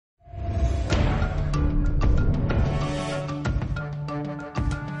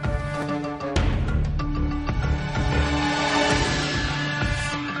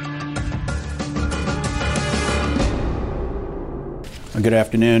Good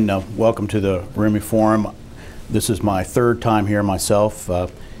afternoon. Welcome to the RUMI Forum. This is my third time here myself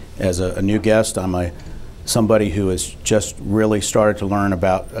as a new guest. I'm somebody who has just really started to learn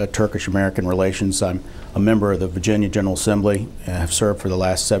about Turkish-American relations. I'm a member of the Virginia General Assembly and have served for the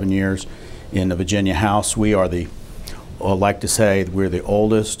last 7 years in the Virginia House. We are I like to say, we're the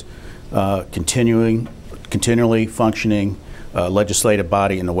oldest continually functioning legislative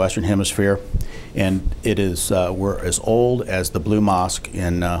body in the Western Hemisphere. And it is, we're as old as the Blue Mosque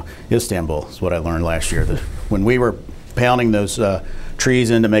in Istanbul, is what I learned last year. When we were pounding those trees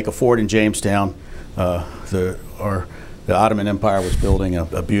in to make a fort in Jamestown, the Ottoman Empire was building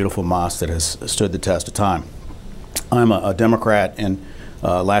a beautiful mosque that has stood the test of time. I'm a Democrat, and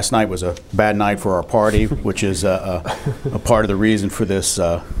last night was a bad night for our party, which is a part of the reason for this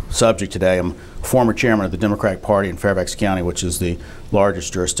subject today. I'm former chairman of the Democratic Party in Fairfax County, which is the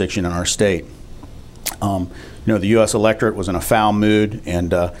largest jurisdiction in our state. You know, the U.S. electorate was in a foul mood,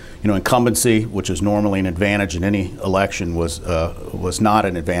 and you know, incumbency, which is normally an advantage in any election, was not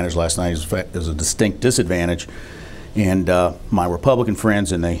an advantage last night. It was a distinct disadvantage. And my Republican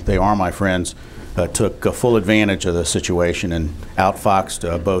friends, and they are my friends, took full advantage of the situation and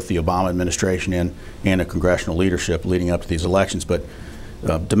outfoxed both the Obama administration and the congressional leadership leading up to these elections. But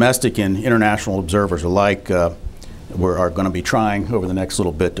domestic and international observers alike are going to be trying over the next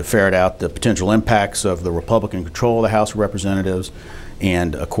little bit to ferret out the potential impacts of the Republican control of the House of Representatives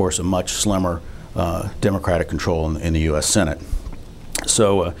and, of course, a much slimmer Democratic control in the U.S. Senate.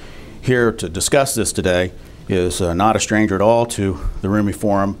 So here to discuss this today is not a stranger at all to the RUMI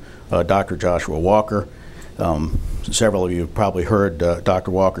Forum, Dr. Joshua Walker. Several of you have probably heard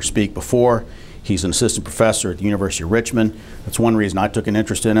Dr. Walker speak before. He's an assistant professor at the University of Richmond. That's one reason I took an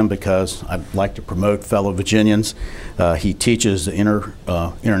interest in him, because I like to promote fellow Virginians. He teaches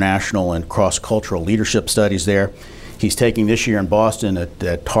international and cross-cultural leadership studies there. He's taking this year in Boston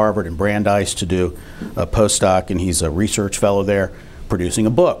at Harvard and Brandeis to do a postdoc, and he's a research fellow there producing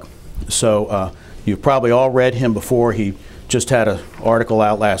a book. So you've probably all read him before. He just had an article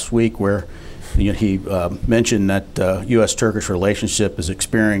out last week where he mentioned that U.S. Turkish relationship is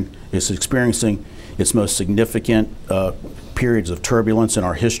experiencing its most significant periods of turbulence in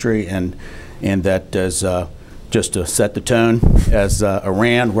our history, and that as just to set the tone, as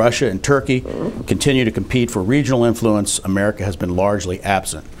Iran, Russia, and Turkey continue to compete for regional influence, America has been largely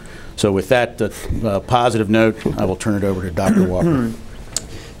absent. So with that positive note, I will turn it over to Dr. Walker.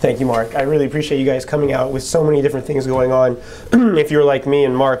 Thank you, Mark. I really appreciate you guys coming out with so many different things going on. If you're like me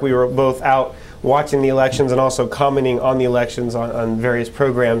and Mark, we were both out watching the elections and also commenting on the elections on various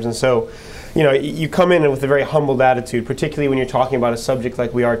programs. And so, you know, you come in with a very humbled attitude, particularly when you're talking about a subject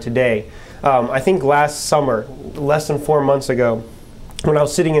like we are today. I think last summer, less than 4 months ago, when I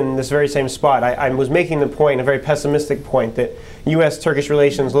was sitting in this very same spot, I was making the point, a very pessimistic point, that U.S. Turkish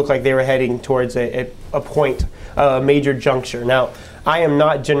relations looked like they were heading towards a point, a major juncture. Now, I am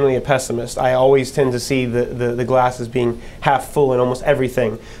not generally a pessimist. I always tend to see the glass as being half full in almost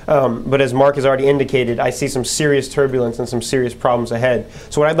everything. But as Mark has already indicated, I see some serious turbulence and some serious problems ahead.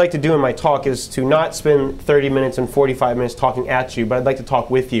 So what I'd like to do in my talk is to not spend 30 minutes and 45 minutes talking at you, but I'd like to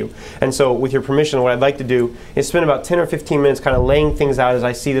talk with you. And so with your permission, what I'd like to do is spend about 10 or 15 minutes kind of laying things out as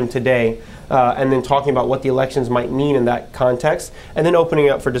I see them today, and then talking about what the elections might mean in that context, and then opening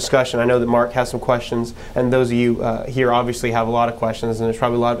up for discussion. I know that Mark has some questions, and those of you here obviously have a lot of questions, and there's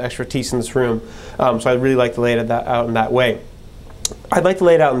probably a lot of expertise in this room. So I'd really like to lay it out in that way. I'd like to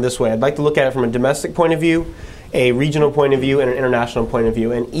lay it out in this way. I'd like to look at it from a domestic point of view, a regional point of view, and an international point of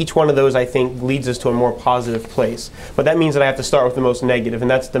view. And each one of those, I think, leads us to a more positive place. But that means that I have to start with the most negative,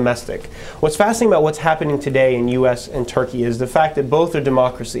 and that's domestic. What's fascinating about what's happening today in U.S. and Turkey is the fact that both are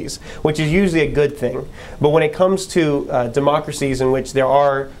democracies, which is usually a good thing. But when it comes to democracies in which there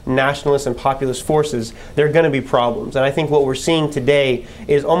are nationalist and populist forces, there are going to be problems. And I think what we're seeing today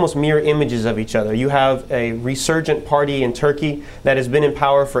is almost mirror images of each other. You have a resurgent party in Turkey that has been in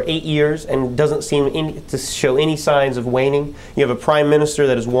power for 8 years and doesn't seem to show any signs of waning. You have a prime minister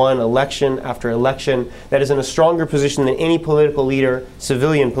that has won election after election, that is in a stronger position than any political leader,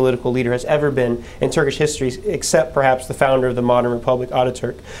 civilian political leader, has ever been in Turkish history, except perhaps the founder of the modern republic,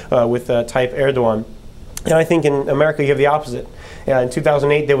 Ataturk, with Tayyip Erdogan. And I think in America you have the opposite. In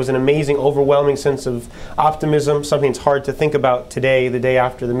 2008, there was an amazing, overwhelming sense of optimism, something that's hard to think about today, the day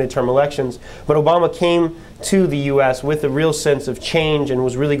after the midterm elections. But Obama came to the U.S. with a real sense of change and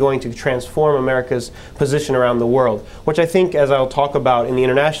was really going to transform America's position around the world, which I think, as I'll talk about in the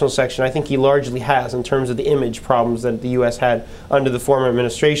international section, I think he largely has in terms of the image problems that the U.S. had under the former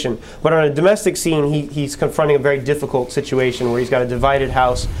administration. But on a domestic scene, he's confronting a very difficult situation where he's got a divided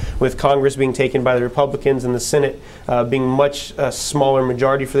House with Congress being taken by the Republicans Republicans, and the Senate being much smaller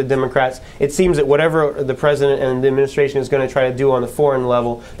majority for the Democrats, it seems that whatever the president and the administration is going to try to do on the foreign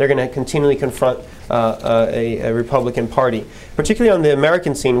level, they're going to continually confront a Republican Party. Particularly on the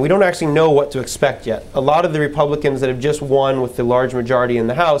American scene, we don't actually know what to expect yet. A lot of the Republicans that have just won with the large majority in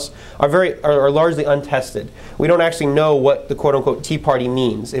the House are largely untested. We don't actually know what the quote-unquote Tea Party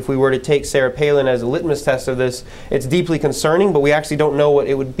means. If we were to take Sarah Palin as a litmus test of this, it's deeply concerning, but we actually don't know what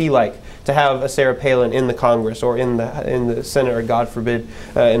it would be like to have a Sarah Palin in the Congress or in the Senate, or God forbid,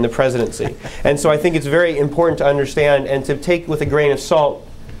 in the presidency. And so I think it's very important to understand and to take with a grain of salt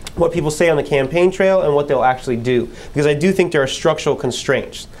what people say on the campaign trail and what they'll actually do, because I do think there are structural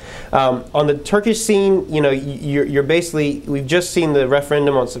constraints. On the Turkish scene, you're basically, we've just seen the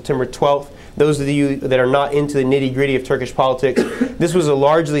referendum on September 12th. Those of you that are not into the nitty-gritty of Turkish politics, this was a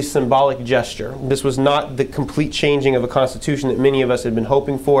largely symbolic gesture. This was not the complete changing of a constitution that many of us had been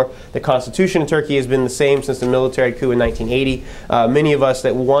hoping for. The constitution in Turkey has been the same since the military coup in 1980. Many of us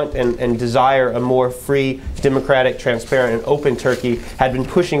that want and desire a more free, democratic, transparent, and open Turkey had been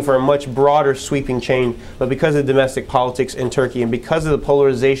pushing for a much broader sweeping change, but because of domestic politics in Turkey and because of the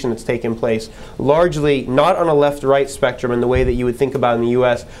polarization that's taken place, largely not on a left-right spectrum in the way that you would think about in the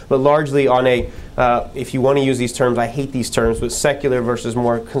U.S., but largely on a, if you want to use these terms, I hate these terms, but secular versus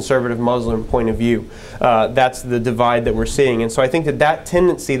more conservative Muslim point of view. That's the divide that we're seeing. And so I think that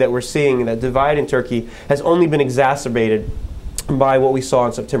tendency that we're seeing, that divide in Turkey, has only been exacerbated by what we saw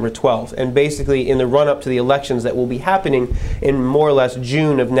on September 12th. And basically in the run-up to the elections that will be happening in more or less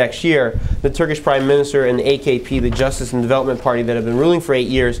June of next year, the Turkish Prime Minister and the AKP, the Justice and Development Party that have been ruling for 8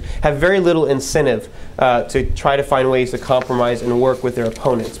 years, have very little incentive to try to find ways to compromise and work with their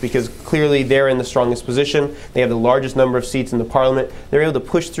opponents, because clearly they're in the strongest position. They have the largest number of seats in the parliament. They're able to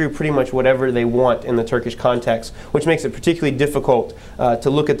push through pretty much whatever they want in the Turkish context, which makes it particularly difficult to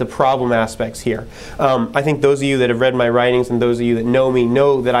look at the problem aspects here. I think those of you that have read my writings and those of you that know me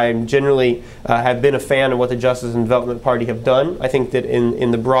know that I generally have been a fan of what the Justice and Development Party have done. I think that in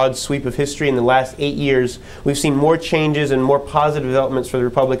the broad sweep of history in the last 8 years, we've seen more changes and more positive developments for the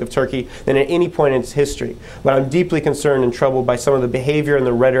Republic of Turkey than at any point in its history. But I'm deeply concerned and troubled by some of the behavior and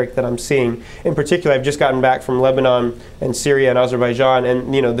the rhetoric that I'm seeing. In particular, I've just gotten back from Lebanon and Syria and Azerbaijan,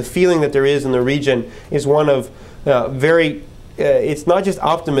 and the feeling that there is in the region is one of it's not just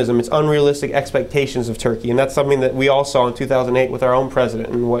optimism, it's unrealistic expectations of Turkey. And that's something that we all saw in 2008 with our own president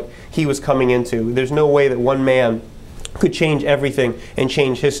and what he was coming into. There's no way that one man could change everything and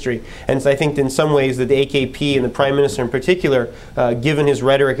change history. And so I think in some ways that the AKP and the Prime Minister in particular, given his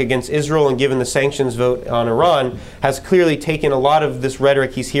rhetoric against Israel and given the sanctions vote on Iran, has clearly taken a lot of this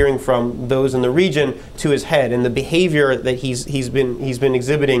rhetoric he's hearing from those in the region to his head. And the behavior that he's been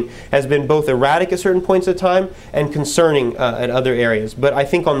exhibiting has been both erratic at certain points of time and concerning at other areas. But I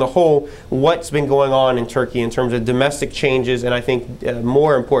think on the whole, what's been going on in Turkey in terms of domestic changes, and I think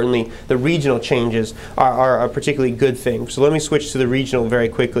more importantly, the regional changes are a particularly good thing. So let me switch to the regional very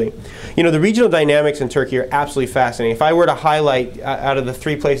quickly. The regional dynamics in Turkey are absolutely fascinating. If I were to highlight out of the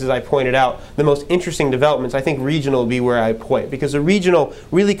 3 places I pointed out the most interesting developments, I think regional would be where I point, because the regional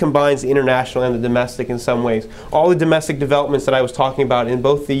really combines the international and the domestic in some ways. All the domestic developments that I was talking about in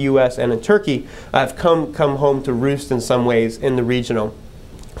both the U.S. and in Turkey have come home to roost in some ways in the regional.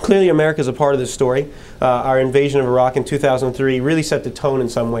 Clearly, America is a part of this story. Our invasion of Iraq in 2003 really set the tone in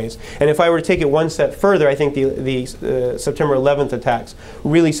some ways. And if I were to take it one step further, I think the September 11th attacks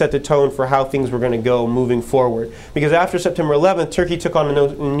really set the tone for how things were going to go moving forward. Because after September 11th, Turkey took on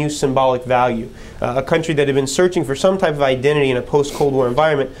a new symbolic value. A country that had been searching for some type of identity in a post-Cold War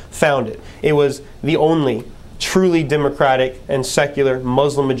environment found it. It was the only truly democratic and secular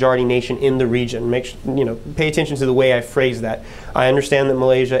Muslim majority nation in the region. Pay attention to the way I phrase that. I understand that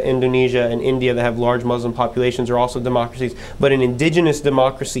Malaysia, Indonesia, and India that have large Muslim populations are also democracies, but an indigenous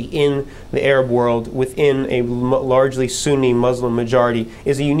democracy in the Arab world within a largely Sunni Muslim majority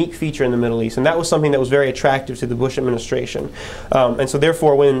is a unique feature in the Middle East, and that was something that was very attractive to the Bush administration. And so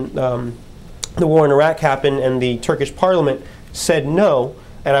therefore when the war in Iraq happened and the Turkish parliament said no,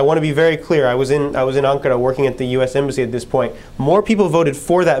 and I want to be very clear, I was in Ankara working at the U.S. Embassy at this point. More people voted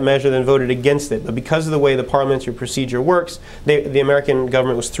for that measure than voted against it. But because of the way the parliamentary procedure works, the American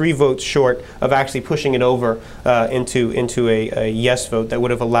government was 3 votes short of actually pushing it over into a yes vote that would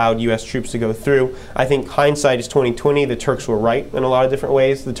have allowed U.S. troops to go through. I think hindsight is 20/20. The Turks were right in a lot of different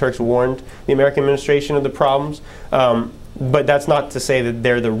ways. The Turks warned the American administration of the problems. But that's not to say that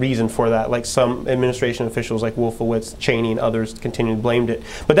they're the reason for that, like some administration officials like Wolfowitz, Cheney, and others continually blamed it.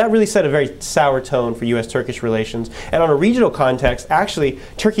 But that really set a very sour tone for U.S.-Turkish relations. And on a regional context, actually,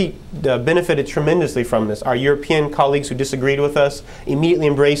 Turkey benefited tremendously from this. Our European colleagues who disagreed with us immediately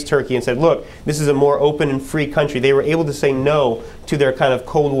embraced Turkey and said, look, this is a more open and free country. They were able to say no to their kind of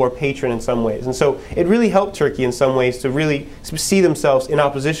Cold War patron in some ways. And so it really helped Turkey in some ways to really see themselves in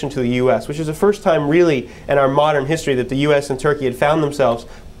opposition to the U.S., which is the first time really in our modern history that the U.S. and Turkey had found themselves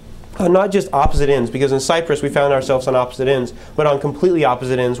on not just opposite ends, because in Cyprus we found ourselves on opposite ends, but on completely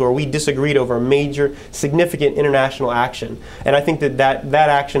opposite ends where we disagreed over a major, significant international action. And I think that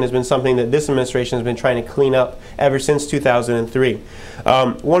action has been something that this administration has been trying to clean up ever since 2003.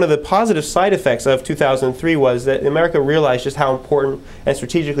 One of the positive side effects of 2003 was that America realized just how important and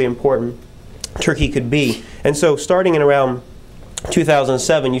strategically important Turkey could be. And so starting in around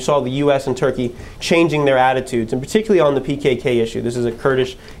 2007, you saw the U.S. and Turkey changing their attitudes, and particularly on the PKK issue. This is a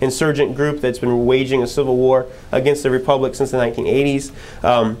Kurdish insurgent group that's been waging a civil war against the Republic since the 1980s.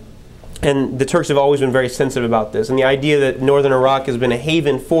 And the Turks have always been very sensitive about this. And the idea that northern Iraq has been a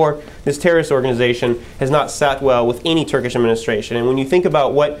haven for this terrorist organization has not sat well with any Turkish administration. And when you think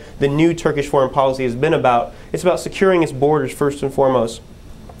about what the new Turkish foreign policy has been about, it's about securing its borders first and foremost.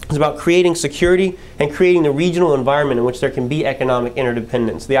 It's about creating security and creating the regional environment in which there can be economic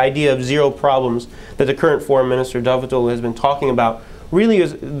interdependence. The idea of zero problems that the current Foreign Minister Davutoglu has been talking about really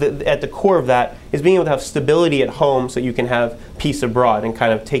is at the core of that is being able to have stability at home so you can have peace abroad, and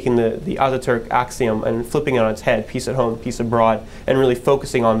kind of taking the Ataturk axiom and flipping it on its head, peace at home, peace abroad, and really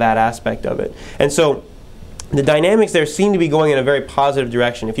focusing on that aspect of it. And so the dynamics there seem to be going in a very positive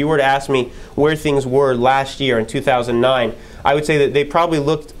direction. If you were to ask me where things were last year in 2009, I would say that they probably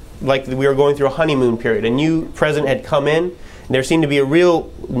looked like we were going through a honeymoon period. A new president had come in. There seemed to be a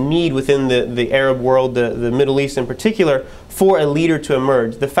real need within the Arab world, the Middle East in particular, for a leader to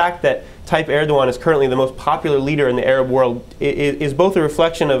emerge. The fact that Tayyip Erdogan is currently the most popular leader in the Arab world is both a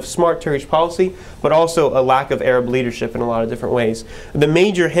reflection of smart Turkish policy, but also a lack of Arab leadership in a lot of different ways. The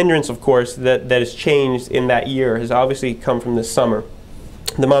major hindrance, of course, that has changed in that year has obviously come from this summer.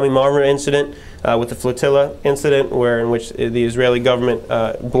 The Mami Marmara incident, with the flotilla incident, in which the Israeli government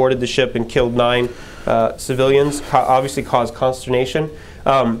boarded the ship and killed 9 civilians, obviously caused consternation.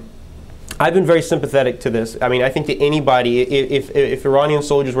 I've been very sympathetic to this. I mean, I think that anybody, if Iranian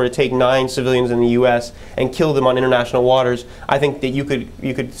soldiers were to take 9 civilians in the U.S. and kill them on international waters, I think that you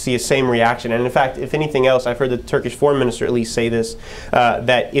could see a same reaction. And in fact, if anything else, I've heard the Turkish foreign minister at least say this,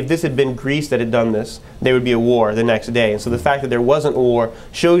 that if this had been Greece that had done this, there would be a war the next day. And so the fact that there wasn't a war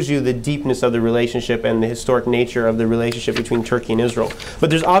shows you the deepness of the relationship and the historic nature of the relationship between Turkey and Israel.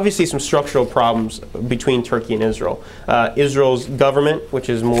 But there's obviously some structural problems between Turkey and Israel. Israel's government, which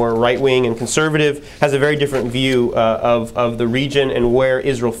is more right-wing and conservative, has a very different view of the region and where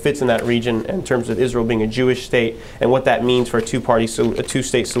Israel fits in that region in terms of Israel being a Jewish state and what that means for a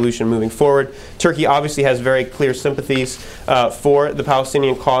two-state solution moving forward. Turkey obviously has very clear sympathies for the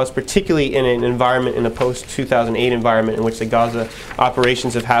Palestinian cause, particularly in an environment, in a post-2008 environment in which the Gaza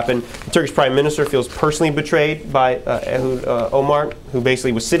operations have happened. The Turkish Prime Minister feels personally betrayed by Ehud Omar, who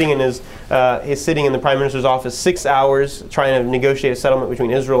basically was sitting in the Prime Minister's office 6 hours trying to negotiate a settlement between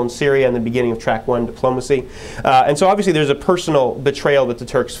Israel and Syria in the beginning of Track 1 diplomacy. And so obviously there's a personal betrayal that the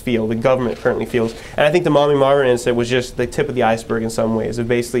Turks feel, the government currently feels. And I think the Mami Marmara incident was just the tip of the iceberg in some ways, of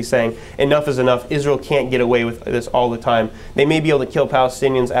basically saying enough is enough. Israel can't get away with this all the time. They may be able to kill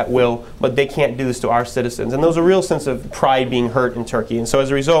Palestinians at will, but they can't do this to our citizens. And there's a real sense of pride being hurt in Turkey. And so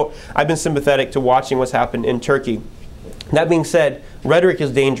as a result, I've been sympathetic to watching what's happened in Turkey. That being said, rhetoric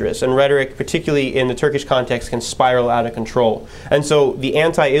is dangerous, and rhetoric, particularly in the Turkish context, can spiral out of control. And so the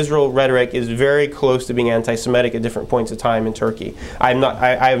anti-Israel rhetoric is very close to being anti-Semitic at different points of time in Turkey. I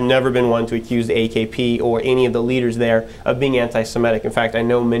have never been one to accuse the AKP or any of the leaders there of being anti-Semitic. In fact, I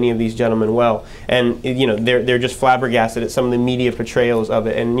know many of these gentlemen well, and they're just flabbergasted at some of the media portrayals of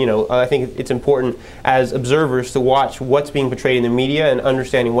it. And I think it's important as observers to watch what's being portrayed in the media and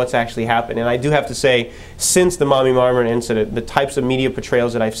understanding what's actually happened. And I do have to say, since the Mami Marmara incident, the types of media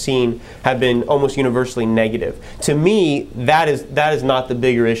portrayals that I've seen have been almost universally negative. To me, that is not the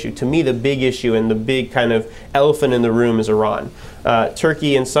bigger issue. To me, the big issue and the big kind of elephant in the room is Iran.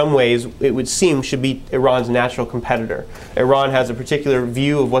 Turkey, in some ways, it would seem, should be Iran's natural competitor. Iran has a particular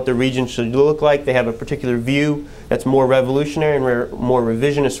view of what the region should look like. They have a particular view that's more revolutionary and more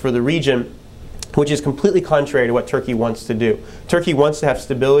revisionist for the region. which is completely contrary to what Turkey wants to do. Turkey wants to have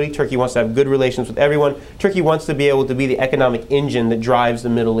stability. Turkey wants to have good relations with everyone. Turkey wants to be able to be the economic engine that drives the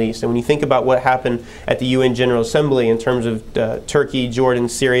Middle East. And when you think about what happened at the UN General Assembly in terms of Turkey, Jordan,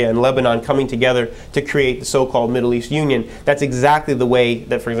 Syria, and Lebanon coming together to create the so-called Middle East Union, that's exactly the way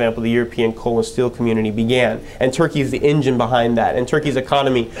that, for example, the European coal and steel community began. And Turkey is the engine behind that. And Turkey's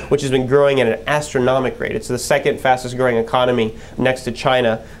economy, which has been growing at an astronomical rate, it's the second fastest growing economy next to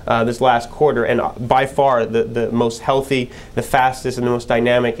China this last quarter, and by far the most healthy, the fastest, and the most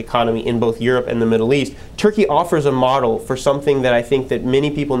dynamic economy in both Europe and the Middle East. Turkey offers a model for something that I think that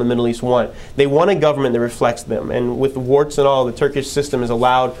many people in the Middle East want. They want a government that reflects them, and with the warts and all, the Turkish system has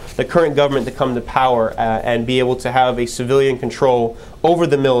allowed the current government to come to power and be able to have a civilian control over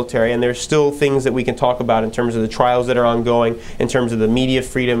the military. And there's still things that we can talk about in terms of the trials that are ongoing, in terms of the media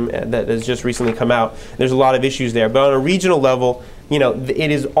freedom that has just recently come out. There's a lot of issues there. But on a regional level, you know,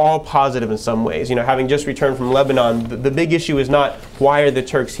 it is all positive in some ways. You know, having just returned from Lebanon, the big issue is not why are the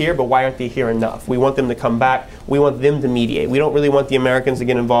Turks here, but why aren't they here enough? We want them to come back. We want them to mediate. We don't really want the Americans to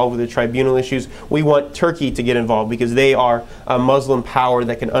get involved with the tribunal issues. We want Turkey to get involved because they are a Muslim power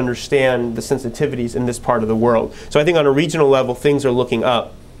that can understand the sensitivities in this part of the world. So I think on a regional level, things are looking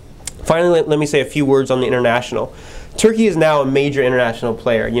up. Finally, let me say a few words on the international. Turkey is now a major international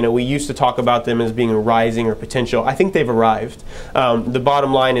player. You know, we used to talk about them as being rising or potential. I think they've arrived. The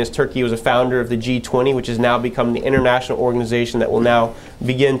bottom line is Turkey was a founder of the G20, which has now become the international organization that will now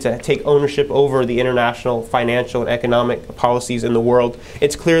begin to take ownership over the international financial and economic policies in the world.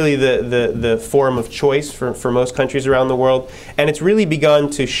 It's clearly the forum of choice for most countries around the world, and it's really begun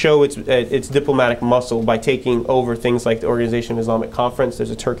to show its diplomatic muscle by taking over things like the Organization of Islamic Conference.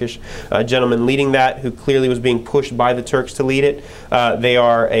 There's a Turkish gentleman leading that who clearly was being pushed by the Turks to lead it. They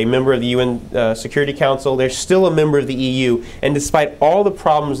are a member of the UN Security Council. They're still a member of the EU, and despite all the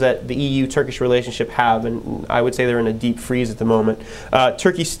problems that the EU-Turkish relationship have, and I would say they're in a deep freeze at the moment,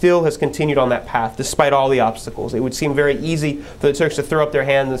 Turkey still has continued on that path despite all the obstacles. It would seem very easy for the Turks to throw up their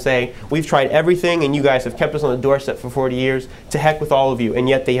hands and say, we've tried everything and you guys have kept us on the doorstep for 40 years, to heck with all of you, and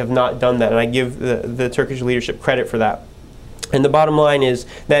yet they have not done that, and I give the Turkish leadership credit for that. And the bottom line is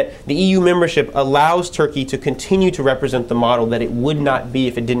that the EU membership allows Turkey to continue to represent the model that it would not be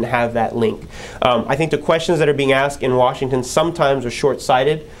if it didn't have that link. I think the questions that are being asked in Washington sometimes are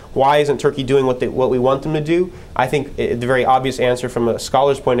short-sighted. Why isn't Turkey doing what we want them to do? I think the very obvious answer from a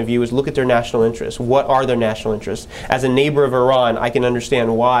scholar's point of view is look at their national interests. What are their national interests? As a neighbor of Iran, I can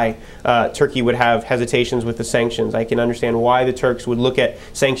understand why Turkey would have hesitations with the sanctions. I can understand why the Turks would look at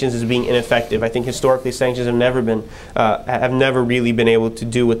sanctions as being ineffective. I think historically sanctions have never really been able to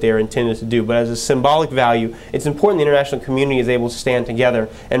do what they are intended to do. But as a symbolic value, it's important the international community is able to stand together.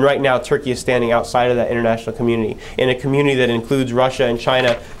 And right now, Turkey is standing outside of that international community, in a community that includes Russia and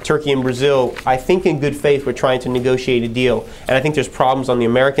China, Turkey and Brazil. I think in good faith we're trying to negotiate a deal. And I think there's problems on the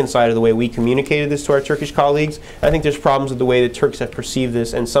American side of the way we communicated this to our Turkish colleagues. I think there's problems with the way the Turks have perceived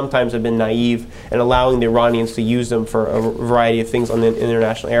this and sometimes have been naive and allowing the Iranians to use them for a variety of things on the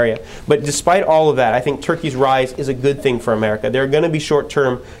international area. But despite all of that, I think Turkey's rise is a good thing for America. There are going to be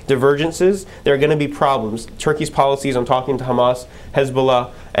short-term divergences. There are going to be problems. Turkey's policies on talking to Hamas,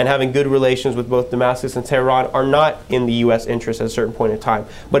 Hezbollah, and having good relations with both Damascus and Tehran are not in the U.S. interest at a certain point in time.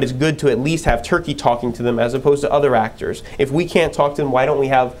 But it's good to at least have Turkey talking to them as opposed to other actors. If we can't talk to them, why don't we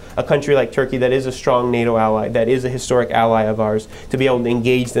have a country like Turkey that is a strong NATO ally, that is a historic ally of ours, to be able to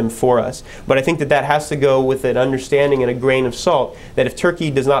engage them for us? But I think that has to go with an understanding and a grain of salt that if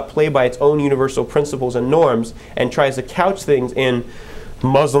Turkey does not play by its own universal principles and norms and tries to couch things in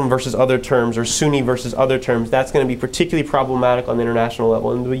Muslim versus other terms or Sunni versus other terms, that's going to be particularly problematic on the international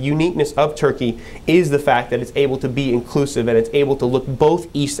level. And the uniqueness of Turkey is the fact that it's able to be inclusive and it's able to look both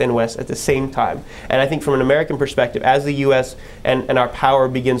east and west at the same time. And I think from an American perspective, as the U.S. and our power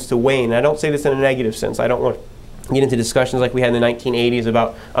begins to wane, and I don't say this in a negative sense, I don't want get into discussions like we had in the 1980s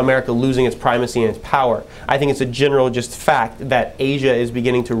about America losing its primacy and its power. I think it's a general just fact that Asia is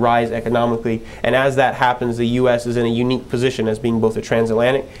beginning to rise economically, and as that happens, the U.S. is in a unique position as being both a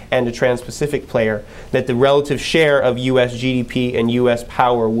transatlantic and a trans-Pacific player, that the relative share of U.S. GDP and U.S.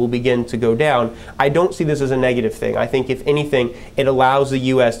 power will begin to go down. I don't see this as a negative thing. I think, if anything, it allows the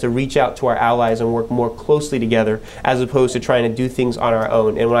U.S. to reach out to our allies and work more closely together as opposed to trying to do things on our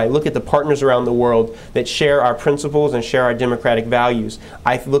own. And when I look at the partners around the world that share our principles principles and share our democratic values.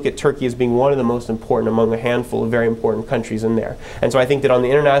 I look at Turkey as being one of the most important among a handful of very important countries in there. And so I think that on the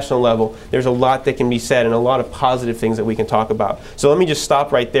international level, there's a lot that can be said and a lot of positive things that we can talk about. So let me just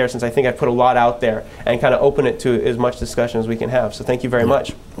stop right there, since I think I put a lot out there, and kind of open it to as much discussion as we can have. So thank you very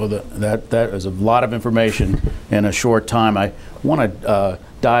much. Well, that is a lot of information in a short time. I want to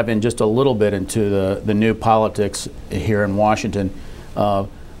dive in just a little bit into the new politics here in Washington.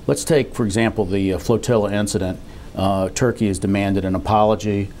 Let's take, for example, the flotilla incident. Turkey has demanded an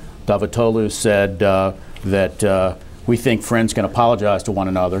apology. Davutoglu said that we think friends can apologize to one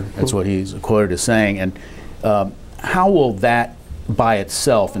another. That's what he's quoted as saying. And how will that by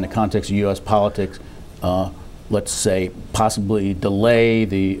itself, in the context of U.S. politics, let's say, possibly delay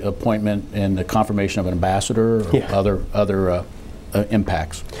the appointment and the confirmation of an ambassador or other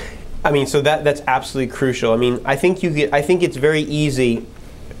impacts? I mean, so that's absolutely crucial. I mean, I think it's very easy.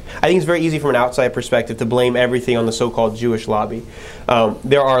 I think it's very easy from an outside perspective to blame everything on the so-called Jewish lobby.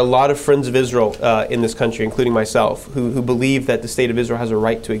 There are a lot of friends of Israel in this country, including myself, who believe that the state of Israel has a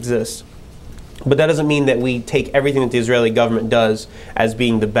right to exist. But that doesn't mean that we take everything that the Israeli government does as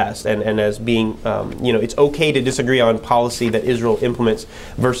being the best and as being, it's okay to disagree on policy that Israel implements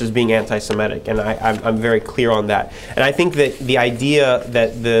versus being anti-Semitic. And I'm very clear on that. And I think that the idea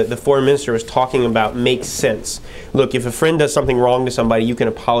that the foreign minister was talking about makes sense. Look, if a friend does something wrong to somebody, you can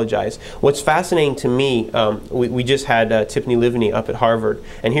apologize. What's fascinating to me, we just had Tiffany Livni up at Harvard,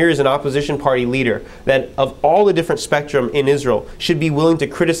 and here is an opposition party leader that, of all the different spectrum in Israel, should be willing to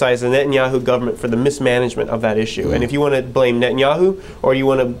criticize the Netanyahu government for the mismanagement of that issue. And if you want to blame Netanyahu, or you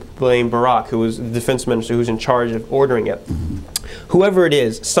want to blame Barak, who was the defense minister who's in charge of ordering it, whoever it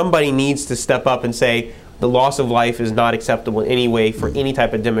is, somebody needs to step up and say, the loss of life is not acceptable in any way for any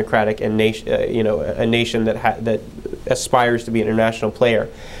type of democratic and nation, a nation that aspires to be an international player.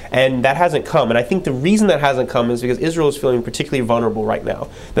 And that hasn't come. And I think the reason that hasn't come is because Israel is feeling particularly vulnerable right now.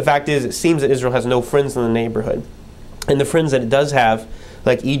 The fact is, it seems that Israel has no friends in the neighborhood. And the friends that it does have,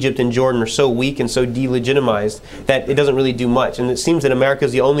 like Egypt and Jordan, are so weak and so delegitimized that it doesn't really do much. And it seems that America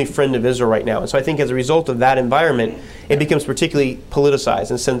is the only friend of Israel right now. And so I think as a result of that environment, it becomes particularly politicized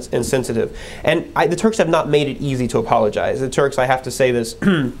and sensitive. And the Turks have not made it easy to apologize. The Turks, I have to say this,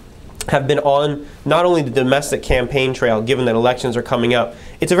 have been on not only the domestic campaign trail, given that elections are coming up.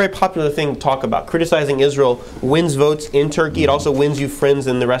 It's a very popular thing to talk about. Criticizing Israel wins votes in Turkey. It also wins you friends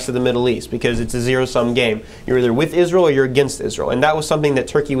in the rest of the Middle East, because it's a zero-sum game. You're either with Israel or you're against Israel. And that was something that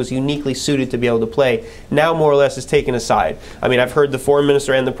Turkey was uniquely suited to be able to play. Now more or less is taken aside. I mean, I've heard the foreign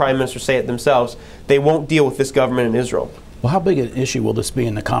minister and the prime minister say it themselves. They won't deal with this government in Israel. Well, how big an issue will this be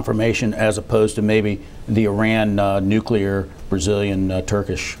in the confirmation as opposed to maybe the Iran nuclear, Brazilian,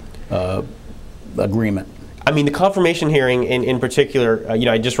 Turkish agreement? I mean, the confirmation hearing in particular,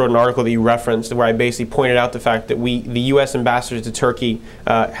 I just wrote an article that you referenced where I basically pointed out the fact that the U.S. ambassador to Turkey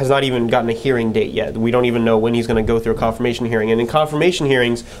has not even gotten a hearing date yet. We don't even know when he's going to go through a confirmation hearing. And in confirmation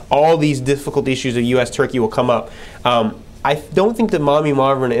hearings, all these difficult issues of U.S.-Turkey will come up. I don't think the Mami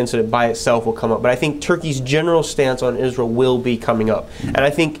Marvin incident by itself will come up, but I think Turkey's general stance on Israel will be coming up. And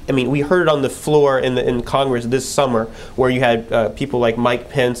I think, we heard it on the floor in Congress this summer, where you had people like Mike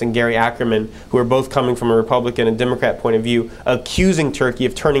Pence and Gary Ackerman, who are both coming from a Republican and Democrat point of view, accusing Turkey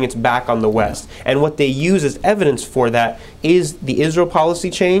of turning its back on the West. And what they use as evidence for that is the Israel policy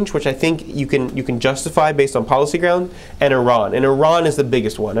change, which I think you can justify based on policy ground, and Iran. And Iran is the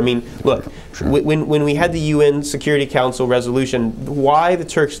biggest one. I mean, look, when we had the UN Security Council resolution, why the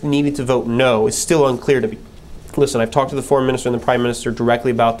Turks needed to vote no is still unclear to me. Listen, I've talked to the foreign minister and the prime minister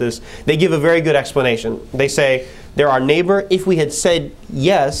directly about this. They give a very good explanation. They say, they're our neighbor. If we had said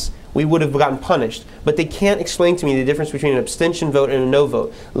yes, we would have gotten punished. But they can't explain to me the difference between an abstention vote and a no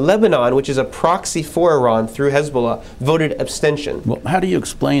vote. Lebanon, which is a proxy for Iran through Hezbollah, voted abstention. Well, how do you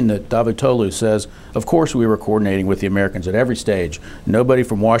explain that Davutoglu says, of course we were coordinating with the Americans at every stage. Nobody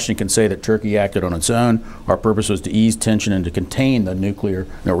from Washington can say that Turkey acted on its own. Our purpose was to ease tension and to contain the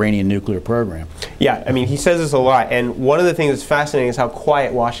Iranian nuclear program. Yeah, I mean, he says this a lot. And one of the things that's fascinating is how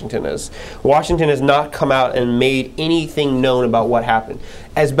quiet Washington is. Washington has not come out and made anything known about what happened.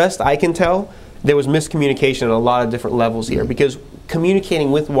 As best I can tell, there was miscommunication at a lot of different levels here, because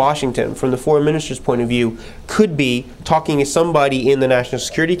communicating with Washington from the foreign minister's point of view could be talking to somebody in the National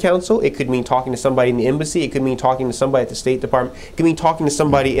Security Council. It could mean talking to somebody in the embassy. It could mean talking to somebody at the State Department. It could mean talking to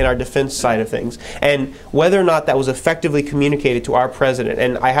somebody in our defense side of things. And whether or not that was effectively communicated to our president,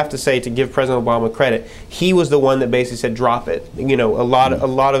 and I have to say, to give President Obama credit, he was the one that basically said, drop it. A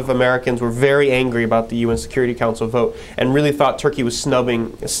lot of Americans were very angry about the UN Security Council vote and really thought Turkey was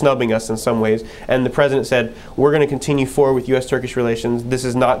snubbing us in some ways. And the president said, we're going to continue forward with U.S.-Turkish relations, this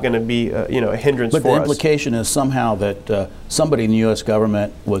is not going to be a hindrance but for us. But the implication is somehow that somebody in the U.S.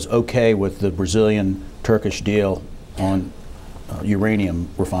 government was okay with the Brazilian-Turkish deal on uranium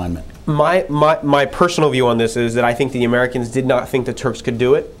refinement. My personal view on this is that I think the Americans did not think the Turks could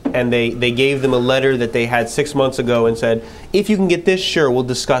do it, and they gave them a letter that they had 6 months ago and said, if you can get this, sure, we'll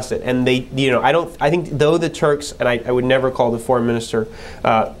discuss it. And they, I think though the Turks, and I would never call the foreign minister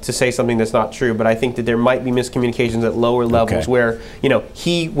to say something that's not true, but I think that there might be miscommunications at lower levels where,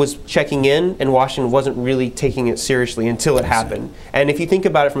 he was checking in and Washington wasn't really taking it seriously until it happened. And if you think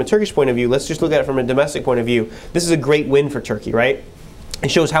about it from a Turkish point of view, let's just look at it from a domestic point of view. This is a great win for Turkey, right? It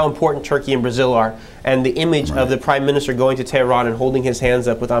shows how important Turkey and Brazil are, and the image of the Prime Minister going to Tehran and holding his hands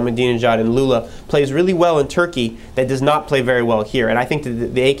up with Ahmadinejad and Lula plays really well in Turkey. That does not play very well here, and I think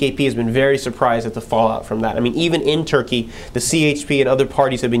that the AKP has been very surprised at the fallout from that. I mean, even in Turkey, the CHP and other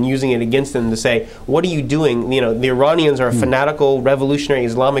parties have been using it against them to say, what are you doing? The Iranians are a fanatical, revolutionary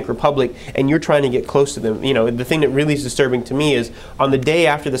Islamic republic, and you're trying to get close to them. The thing that really is disturbing to me is on the day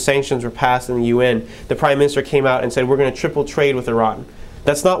after the sanctions were passed in the UN, the Prime Minister came out and said, we're going to triple trade with Iran.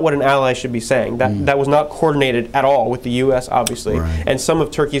 That's not what an ally should be saying. That was not coordinated at all with the U.S., obviously. Right. And some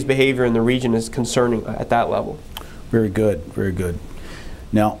of Turkey's behavior in the region is concerning at that level. Very good, very good.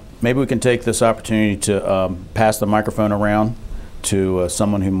 Now, maybe we can take this opportunity to pass the microphone around to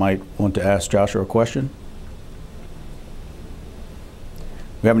someone who might want to ask Joshua a question.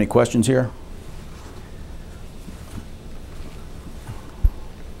 We have any questions here?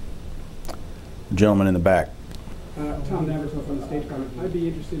 Gentleman in the back. Tom Naberto from the State Department. I'd be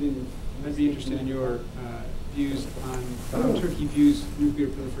interested in your views on how Turkey views nuclear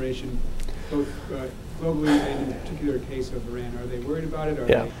proliferation, both globally and in the particular case of Iran. Are they worried about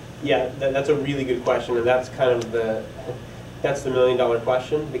it? Yeah, that's a really good question, and that's kind of the $1,000,000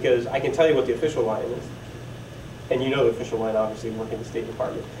 question, because I can tell you what the official line is, and the official line, obviously, working in the State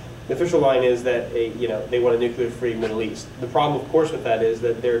Department. The official line is that they want a nuclear-free Middle East. The problem, of course, with that is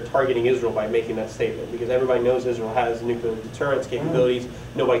that they're targeting Israel by making that statement, because everybody knows Israel has nuclear deterrence capabilities.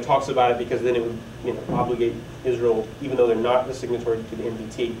 Nobody talks about it because then it would obligate Israel, even though they're not the signatory to the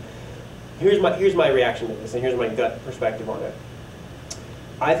NPT. Here's my reaction to this, and here's my gut perspective on it.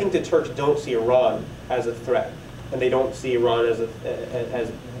 I think the Turks don't see Iran as a threat, and they don't see Iran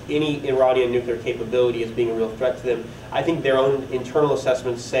as any Iranian nuclear capability as being a real threat to them. I think their own internal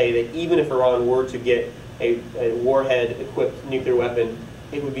assessments say that even if Iran were to get a warhead-equipped nuclear weapon,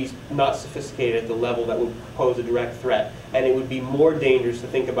 it would be not sophisticated at the level that would pose a direct threat. And it would be more dangerous to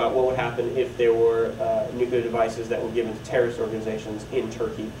think about what would happen if there were nuclear devices that were given to terrorist organizations in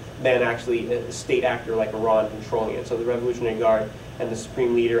Turkey than actually a state actor like Iran controlling it. So the Revolutionary Guard and the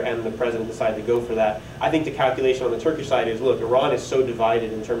Supreme Leader and the President decided to go for that. I think the calculation on the Turkish side is, look, Iran is so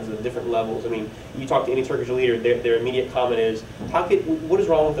divided in terms of the different levels. I mean, you talk to any Turkish leader, their immediate comment is, what is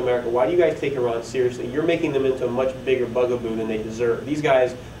wrong with America? Why do you guys take Iran seriously? You're making them into a much bigger bugaboo than they deserve. These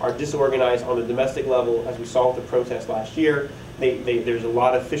guys are disorganized on the domestic level, as we saw with the protests last year. There's a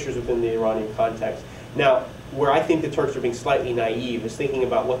lot of fissures within the Iranian context. Now, where I think the Turks are being slightly naive is thinking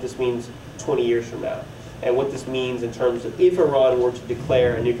about what this means 20 years from now, and what this means in terms of if Iran were to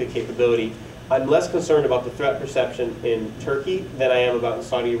declare a nuclear capability. I'm less concerned about the threat perception in Turkey than I am about in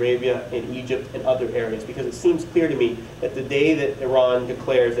Saudi Arabia, in Egypt, and other areas, because it seems clear to me that the day that Iran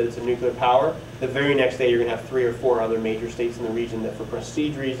declares that it's a nuclear power, the very next day you're going to have 3 or 4 other major states in the region that, for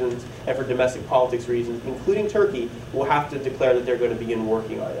prestige reasons and for domestic politics reasons, including Turkey, will have to declare that they're going to begin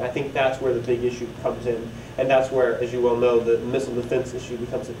working on it. I think that's where the big issue comes in, and that's where, as you well know, the missile defense issue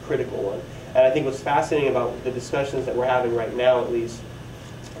becomes a critical one. And I think what's fascinating about the discussions that we're having right now, at least,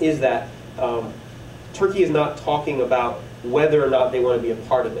 is that Turkey is not talking about whether or not they want to be a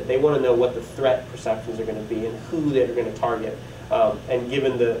part of it. They want to know what the threat perceptions are going to be and who they're going to target. And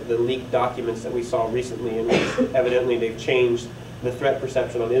given the leaked documents that we saw recently, and evidently they've changed the threat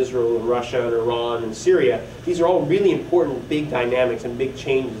perception on Israel and Russia and Iran and Syria, these are all really important big dynamics and big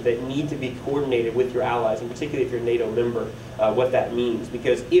changes that need to be coordinated with your allies, and particularly if you're a NATO member, what that means.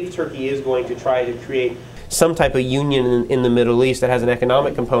 Because if Turkey is going to try to create some type of union in the Middle East that has an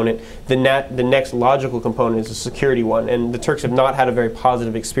economic component, the next logical component is a security one. And the Turks have not had a very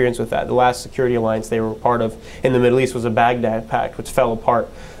positive experience with that. The last security alliance they were part of in the Middle East was a Baghdad Pact, which fell apart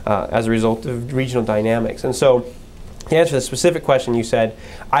as a result of regional dynamics. And so to answer the specific question you said,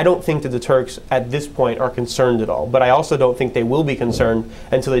 I don't think that the Turks at this point are concerned at all, but I also don't think they will be concerned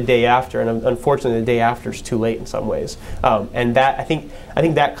until the day after, and unfortunately the day after is too late in some ways. And that I think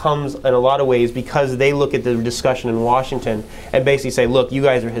that comes in a lot of ways because they look at the discussion in Washington and basically say, look, you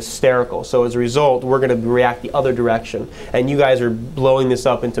guys are hysterical, so as a result we're going to react the other direction, and you guys are blowing this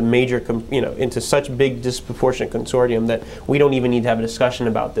up into major, into such big disproportionate consortium that we don't even need to have a discussion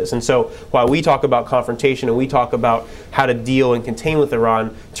about this. And so while we talk about confrontation and we talk about how to deal and contain with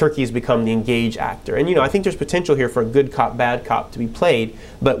Iran, Turkey has become the engaged actor. And I think there's potential here for a good cop, bad cop to be played,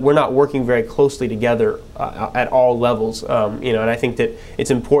 but we're not working very closely together at all levels. And I think that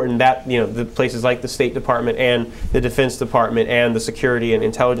it's important that the places like the State Department and the Defense Department and the security and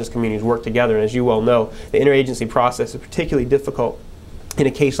intelligence communities work together. And as you well know, the interagency process is particularly difficult in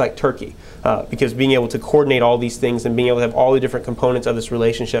a case like Turkey, because being able to coordinate all these things and being able to have all the different components of this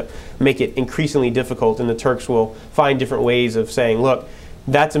relationship make it increasingly difficult, and the Turks will find different ways of saying, look,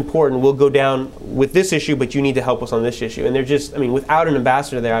 that's important, we'll go down with this issue, but you need to help us on this issue. And they're just, without an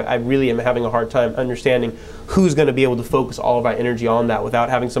ambassador there, I really am having a hard time understanding who's going to be able to focus all of our energy on that without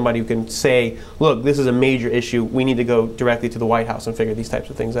having somebody who can say, look, this is a major issue, we need to go directly to the White House and figure these types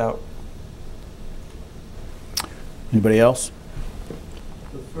of things out. Anybody else?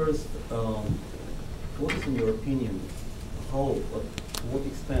 First, what is, in your opinion, to what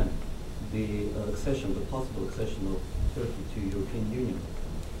extent the possible accession of Turkey to European Union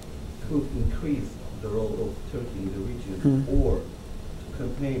could increase the role of Turkey in the region, or to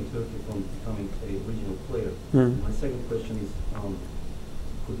contain Turkey from becoming a regional player? My second question is,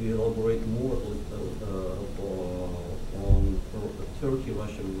 could you elaborate more on the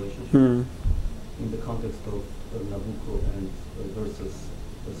Turkey-Russia relationship in the context of Nabucco and versus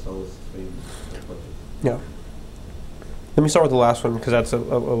the South Stream project? Yeah. Let me start with the last one because that's a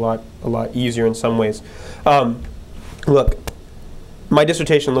lot easier in some ways. Look, my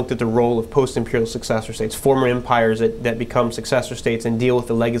dissertation looked at the role of post-imperial successor states, former empires that become successor states and deal with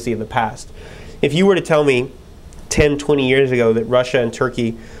the legacy of the past. If you were to tell me 10, 20 years ago that Russia and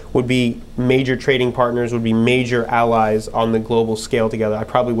Turkey would be major trading partners, would be major allies on the global scale together, I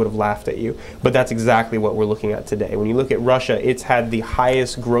probably would have laughed at you. But that's exactly what we're looking at today. When you look at Russia, it's had the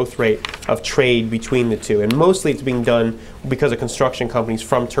highest growth rate of trade between the two. And mostly it's being done because of construction companies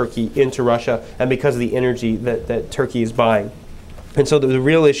from Turkey into Russia and because of the energy that Turkey is buying. And so the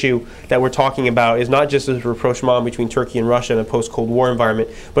real issue that we're talking about is not just this rapprochement between Turkey and Russia in a post-Cold War environment,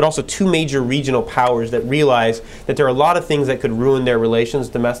 but also two major regional powers that realize that there are a lot of things that could ruin their relations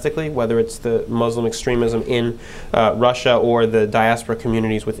domestically, whether it's the Muslim extremism in Russia or the diaspora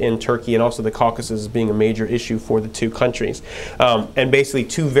communities within Turkey, and also the Caucasus being a major issue for the two countries. And basically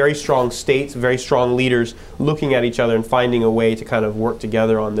two very strong states, very strong leaders looking at each other and finding a way to kind of work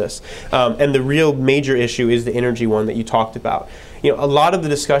together on this. And the real major issue is the energy one that you talked about. A lot of the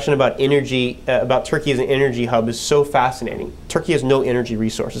discussion about energy, about Turkey as an energy hub is so fascinating. Turkey has no energy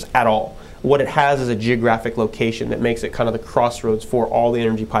resources at all. What it has is a geographic location that makes it kind of the crossroads for all the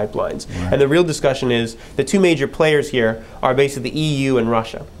energy pipelines. Right. And the real discussion is the two major players here are basically the EU and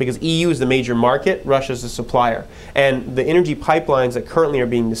Russia, because EU is the major market, Russia is the supplier. And the energy pipelines that currently are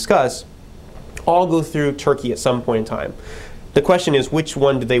being discussed all go through Turkey at some point in time. The question is, which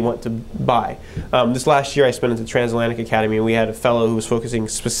one do they want to buy? This last year I spent at the Transatlantic Academy, and we had a fellow who was focusing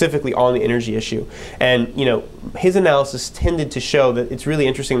specifically on the energy issue. And his analysis tended to show that it's really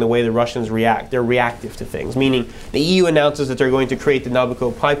interesting the way the Russians react. They're reactive to things, meaning the EU announces that they're going to create the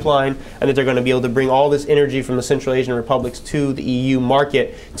Nabucco pipeline and that they're going to be able to bring all this energy from the Central Asian republics to the EU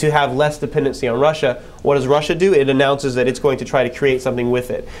market to have less dependency on Russia. What does Russia do? It announces that it's going to try to create something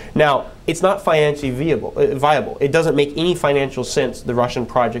with it. Now, it's not financially viable. It doesn't make any financial sense, the Russian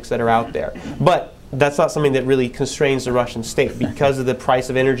projects that are out there. But that's not something that really constrains the Russian state. Because of the price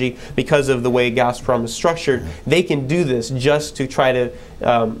of energy, because of the way Gazprom is structured, they can do this just to try to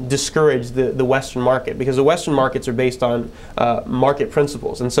discourage the Western market. Because the Western markets are based on market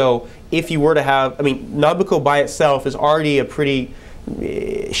principles. And so if you were to have, Nabucco by itself is already a pretty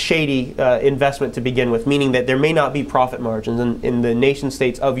shady investment to begin with, meaning that there may not be profit margins in the nation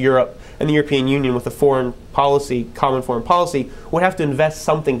states of Europe and the European Union with a foreign policy, common foreign policy, would have to invest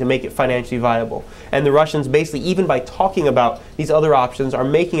something to make it financially viable. And the Russians basically, even by talking about these other options, are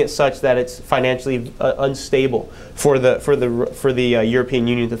making it such that it's financially unstable for the European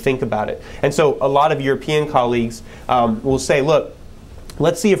Union to think about it. And so a lot of European colleagues will say, look,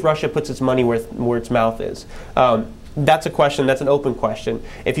 let's see if Russia puts its money where its mouth is. That's a question, that's an open question.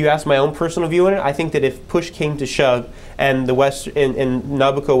 If you ask my own personal view on it, I think that if push came to shove and the West and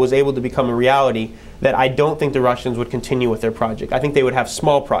Nabucco was able to become a reality, that I don't think the Russians would continue with their project. I think they would have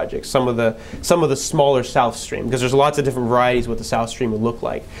small projects, some of the smaller South Stream, because there's lots of different varieties what the South Stream would look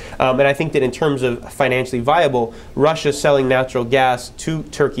like. And I think that in terms of financially viable, Russia selling natural gas to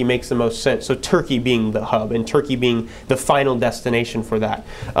Turkey makes the most sense. So Turkey being the hub and Turkey being the final destination for that.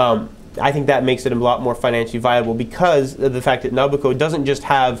 I think that makes it a lot more financially viable because of the fact that Nabucco doesn't just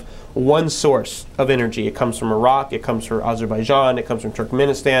have one source of energy. It comes from Iraq, it comes from Azerbaijan, it comes from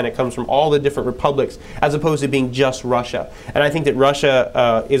Turkmenistan, it comes from all the different republics, as opposed to being just Russia. And I think that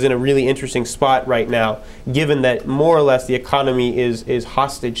Russia is in a really interesting spot right now, given that more or less the economy is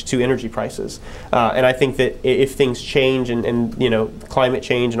hostage to energy prices. And I think that if things change and you know, climate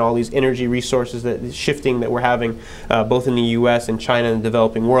change and all these energy resources that shifting that we're having both in the U.S. and China and the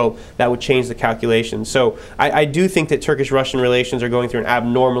developing world, that would change the calculations. So I do think that Turkish-Russian relations are going through an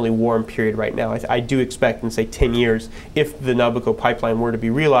abnormally warm period right now. I do expect in, say, 10 years, if the Nabucco pipeline were to be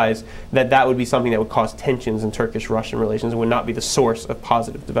realized, that would be something that would cause tensions in Turkish-Russian relations and would not be the source of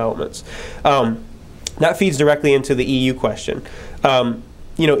positive developments. That feeds directly into the EU question.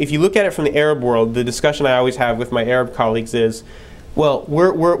 You know, if you look at it from the Arab world, the discussion I always have with my Arab colleagues is, well,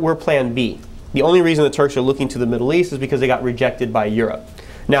 we're plan B. The only reason the Turks are looking to the Middle East is because they got rejected by Europe.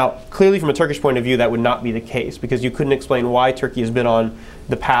 Now, clearly from a Turkish point of view, that would not be the case, because you couldn't explain why Turkey has been on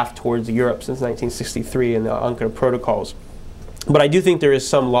the path towards Europe since 1963 and the Ankara protocols. But I do think there is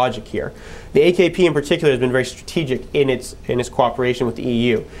some logic here. The AKP in particular has been very strategic in its cooperation with the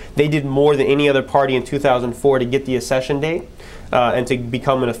EU. They did more than any other party in 2004 to get the accession date and to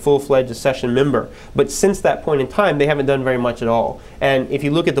become a full-fledged accession member. But since that point in time, they haven't done very much at all. And if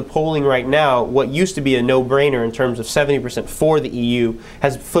you look at the polling right now, what used to be a no-brainer in terms of 70% for the EU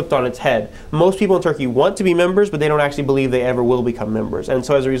has flipped on its head. Most people in Turkey want to be members, but they don't actually believe they ever will become members. And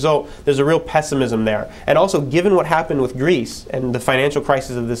so as a result, there's a real pessimism there. And also, given what happened with Greece and the financial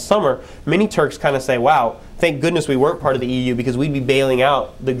crisis of this summer, many Turks kind of say, wow, thank goodness we weren't part of the EU, because we'd be bailing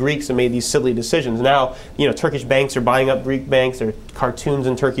out the Greeks and made these silly decisions. Now, you know, Turkish banks are buying up Greek banks. There are cartoons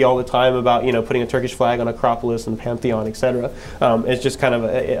in Turkey all the time about, you know, putting a Turkish flag on Acropolis and the Pantheon, etc. It's just kind of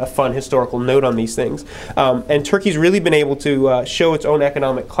a fun historical note on these things. And Turkey's really been able to show its own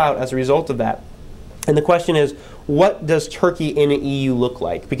economic clout as a result of that. And the question is, what does Turkey in the EU look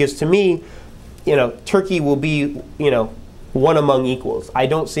like? Because to me, you know, Turkey will be, you know, one among equals. I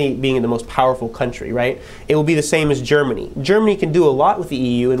don't see it being the most powerful country, right? It will be the same as Germany. Germany can do a lot with the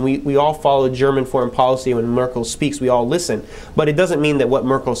EU, and we all follow German foreign policy. When Merkel speaks, we all listen. But it doesn't mean that what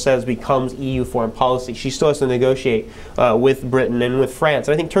Merkel says becomes EU foreign policy. She still has to negotiate with Britain and with France.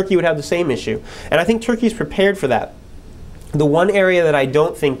 And I think Turkey would have the same issue. And I think Turkey is prepared for that. The one area that I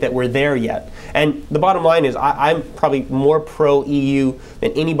don't think that we're there yet, and the bottom line is I'm probably more pro-EU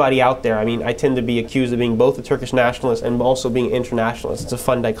than anybody out there. I mean, I tend to be accused of being both a Turkish nationalist and also being an internationalist. It's a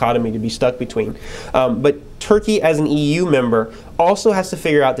fun dichotomy to be stuck between. But Turkey as an EU member also has to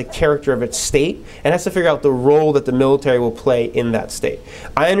figure out the character of its state and has to figure out the role that the military will play in that state.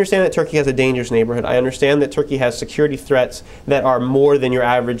 I understand that Turkey has a dangerous neighborhood. I understand that Turkey has security threats that are more than your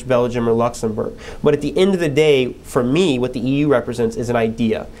average Belgium or Luxembourg. But at the end of the day, for me, what the EU represents is an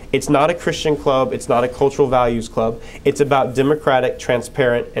idea. It's not a Christian club. It's not a cultural values club. It's about democratic,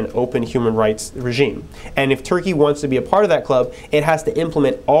 transparent, and open human rights regime. And if Turkey wants to be a part of that club, it has to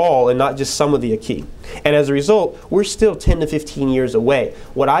implement all and not just some of the acquis. And as a result, we're still 10 to 15 years away.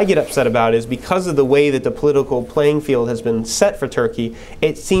 What I get upset about is because of the way that the political playing field has been set for Turkey,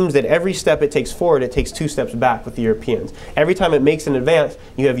 it seems that every step it takes forward, it takes 2 steps back with the Europeans. Every time it makes an advance,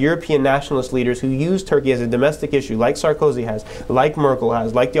 you have European nationalist leaders who use Turkey as a domestic issue, like Sarkozy has, like Merkel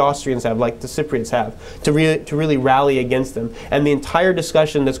has, like the Austrians have, like the Cypriots have, to really rally against them. And the entire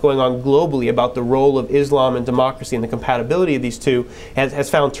discussion that's going on globally about the role of Islam and democracy and the compatibility of these two has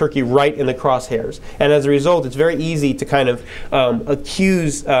found Turkey right in the crosshairs. And as a result, it's very easy to kind of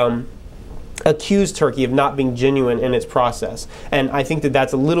accuse Turkey of not being genuine in its process. And I think that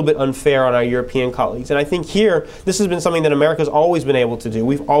that's a little bit unfair on our European colleagues. And I think here, this has been something that America's always been able to do.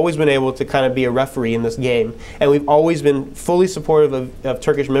 We've always been able to kind of be a referee in this game. And we've always been fully supportive of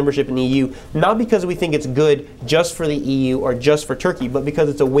Turkish membership in the EU, not because we think it's good just for the EU or just for Turkey, but because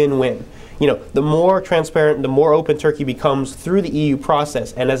it's a win-win. You know, the more transparent, the more open Turkey becomes through the EU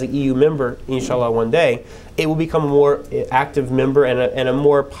process, and as an EU member, inshallah, one day, it will become a more active member and a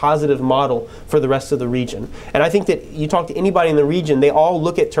more positive model for the rest of the region. And I think that you talk to anybody in the region, they all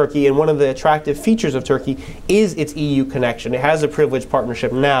look at Turkey, and one of the attractive features of Turkey is its EU connection. It has a privileged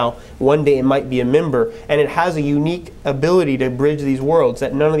partnership now. One day it might be a member, and it has a unique ability to bridge these worlds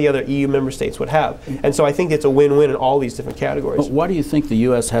that none of the other EU member states would have. And so I think it's a win-win in all these different categories. Why do you think the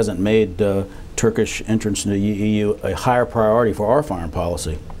U.S. hasn't made Turkish entrance into the EU a higher priority for our foreign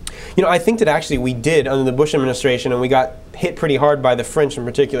policy? You know, I think that actually we did under the Bush administration, and we got hit pretty hard by the French in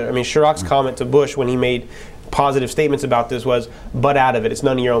particular. I mean, Chirac's comment to Bush when he made positive statements about this was, "Butt out of it, it's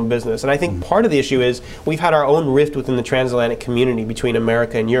none of your own business." And I think part of the issue is we've had our own rift within the transatlantic community between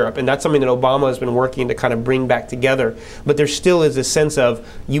America and Europe, and that's something that Obama has been working to kind of bring back together. But there still is a sense of,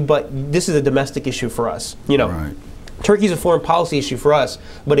 this is a domestic issue for us, you know. Right. Turkey's a foreign policy issue for us,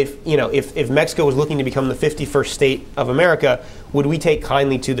 but if Mexico was looking to become the 51st state of America, would we take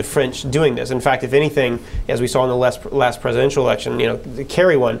kindly to the French doing this? In fact, if anything, as we saw in the last presidential election, the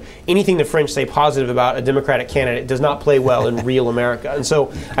Kerry one, anything the French say positive about a Democratic candidate does not play well in real America. And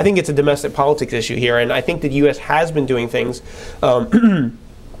so I think it's a domestic politics issue here, and I think the U.S. has been doing things.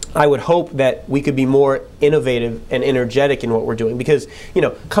 I would hope that we could be more innovative and energetic in what we're doing, because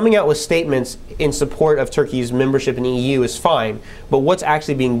coming out with statements in support of Turkey's membership in the EU is fine, but what's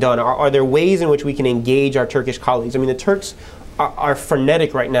actually being done? Are there ways in which we can engage our Turkish colleagues? I mean, the Turks are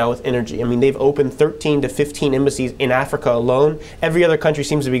frenetic right now with energy. I mean, they've opened 13 to 15 embassies in Africa alone. Every other country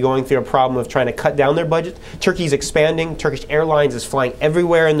seems to be going through a problem of trying to cut down their budget. Turkey's expanding. Turkish Airlines is flying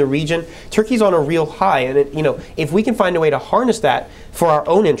everywhere in the region. Turkey's on a real high, and if we can find a way to harness that for our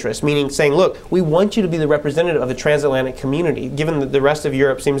own interests, meaning saying, look, we want you to be the representative of the transatlantic community, given that the rest of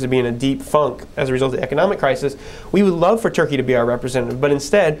Europe seems to be in a deep funk as a result of the economic crisis, we would love for Turkey to be our representative. But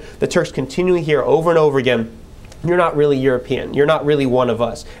instead, the Turks continually hear over and over again, you're not really European. You're not really one of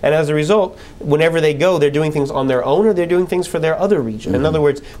us. And as a result, whenever they go, they're doing things on their own, or they're doing things for their other region. In other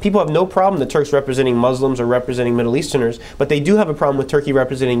words, people have no problem the Turks representing Muslims or representing Middle Easterners, but they do have a problem with Turkey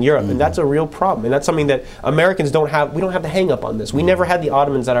representing Europe, and that's a real problem. And that's something that Americans don't have. We don't have the hang up on this. We never had the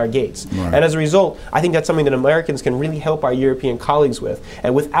Ottomans at our gates. Right. And as a result, I think that's something that Americans can really help our European colleagues with,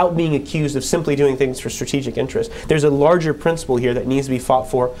 and without being accused of simply doing things for strategic interest. There's a larger principle here that needs to be fought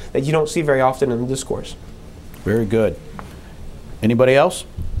for that you don't see very often in the discourse. Very good. Anybody else?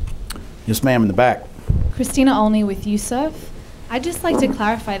 Yes, ma'am, in the back. Christina Olney with USurf. I'd just like to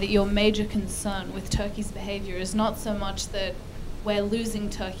clarify that your major concern with Turkey's behavior is not so much that we're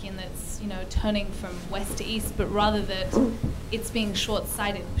losing Turkey and that's turning from west to east, but rather that it's being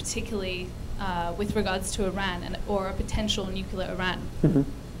short-sighted, particularly with regards to Iran or a potential nuclear Iran. Mm-hmm.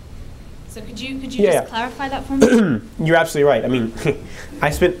 So could you just clarify that for me? You're absolutely right. I mean, I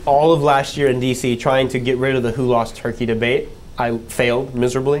spent all of last year in D.C. trying to get rid of the Who Lost Turkey debate. I failed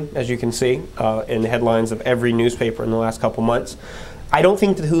miserably, as you can see, in the headlines of every newspaper in the last couple months. I don't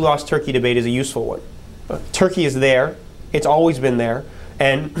think the Who Lost Turkey debate is a useful one. Turkey is there. It's always been there.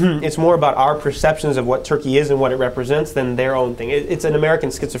 And it's more about our perceptions of what Turkey is and what it represents than their own thing. It's an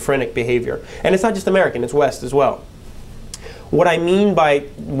American schizophrenic behavior. And it's not just American, it's West as well. What I mean by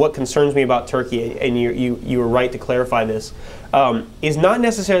what concerns me about Turkey, and you were right to clarify this, is not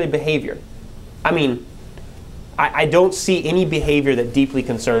necessarily behavior. I mean, I don't see any behavior that deeply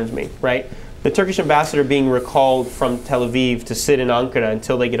concerns me, right? The Turkish ambassador being recalled from Tel Aviv to sit in Ankara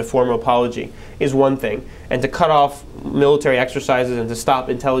until they get a formal apology is one thing. And to cut off military exercises and to stop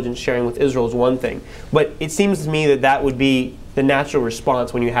intelligence sharing with Israel is one thing. But it seems to me that that would be the natural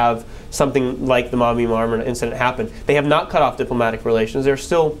response when you have something like the Mavi Marmara incident happen. They have not cut off diplomatic relations. There's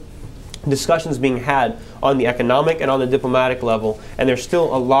still discussions being had on the economic and on the diplomatic level, and there's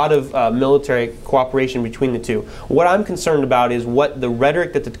still a lot of military cooperation between the two. What I'm concerned about is what the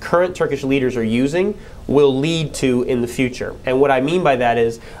rhetoric that the current Turkish leaders are using will lead to in the future. And what I mean by that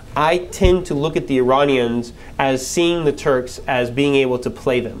is I tend to look at the Iranians as seeing the Turks as being able to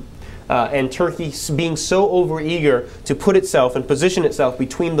play them. And Turkey being so overeager to put itself and position itself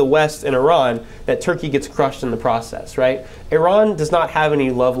between the West and Iran that Turkey gets crushed in the process, right? Iran does not have any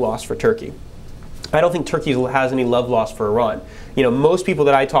love lost for Turkey. I don't think Turkey has any love lost for Iran. Most people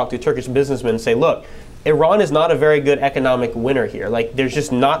that I talk to, Turkish businessmen, say, look, Iran is not a very good economic winner here. Like, there's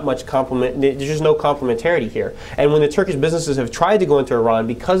just not much there's just no complementarity here. And when the Turkish businesses have tried to go into Iran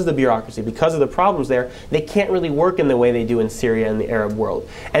because of the bureaucracy, because of the problems there, they can't really work in the way they do in Syria and the Arab world.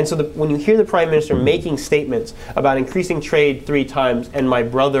 And so when you hear the Prime Minister making statements about increasing trade 3 times and my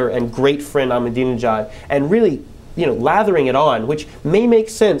brother and great friend Ahmadinejad, and really lathering it on, which may make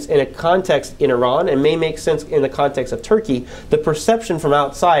sense in a context in Iran and may make sense in the context of Turkey, the perception from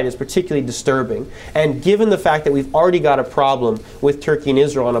outside is particularly disturbing. And given the fact that we've already got a problem with Turkey and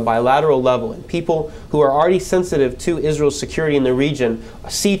Israel on a bilateral level, and people who are already sensitive to Israel's security in the region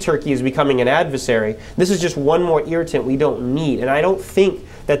see Turkey as becoming an adversary, this is just one more irritant we don't need. And I don't think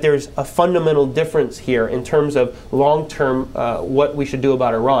that there's a fundamental difference here in terms of long-term what we should do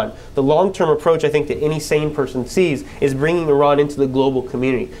about Iran. The long-term approach I think that any sane person sees is bringing Iran into the global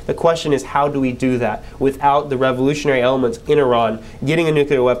community. The question is, how do we do that without the revolutionary elements in Iran getting a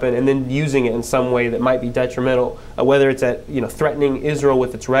nuclear weapon and then using it in some way that might be detrimental, whether it's at threatening Israel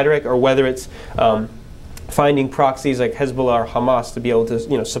with its rhetoric, or whether it's finding proxies like Hezbollah or Hamas to be able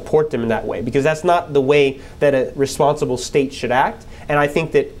to support them in that way, because that's not the way that a responsible state should act. And I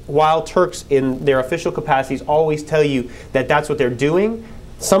think that while Turks in their official capacities always tell you that that's what they're doing,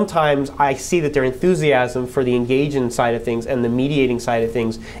 sometimes I see that their enthusiasm for the engaging side of things and the mediating side of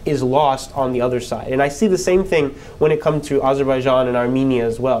things is lost on the other side. And I see the same thing when it comes to Azerbaijan and Armenia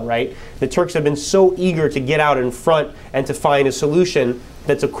as well, right? The Turks have been so eager to get out in front and to find a solution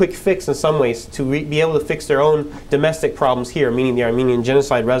that's a quick fix in some ways to be able to fix their own domestic problems here, meaning the Armenian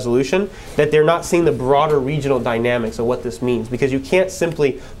genocide resolution, that they're not seeing the broader regional dynamics of what this means. Because you can't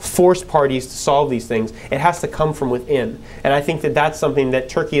simply force parties to solve these things. It has to come from within. And I think that that's something that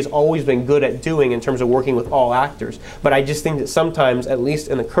Turkey has always been good at doing in terms of working with all actors. But I just think that sometimes, at least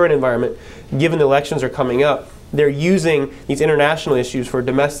in the current environment, given the elections are coming up, they're using these international issues for a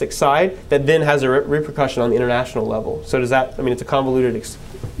domestic side that then has a repercussion on the international level. So does that, it's a convoluted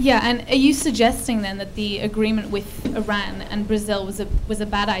Yeah, and are you suggesting then that the agreement with Iran and Brazil was a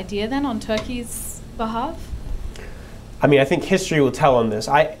bad idea then on Turkey's behalf? I think history will tell on this.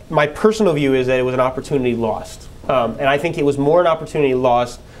 My personal view is that it was an opportunity lost. And I think it was more an opportunity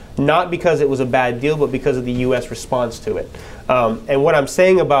lost not because it was a bad deal, but because of the U.S. response to it. And what I'm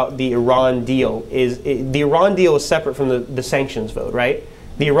saying about the Iran deal is the Iran deal is separate from the sanctions vote, right?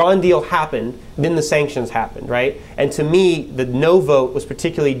 The Iran deal happened, then the sanctions happened, right? And to me, the no vote was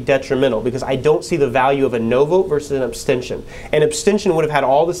particularly detrimental because I don't see the value of a no vote versus an abstention. An abstention would have had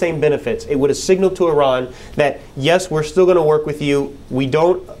all the same benefits. It would have signaled to Iran that, yes, we're still going to work with you. We're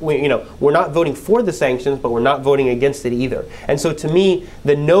not voting for the sanctions, but we're not voting against it either. And so to me,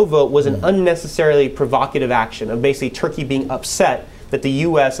 the no vote was an unnecessarily provocative action of basically Turkey being upset that the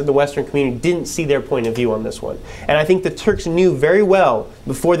U.S. and the Western community didn't see their point of view on this one. And I think the Turks knew very well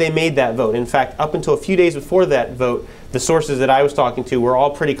before they made that vote. In fact, up until a few days before that vote, the sources that I was talking to were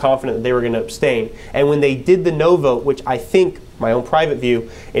all pretty confident that they were going to abstain. And when they did the no vote, which I think, my own private view,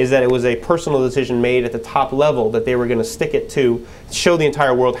 is that it was a personal decision made at the top level that they were going to stick it to show the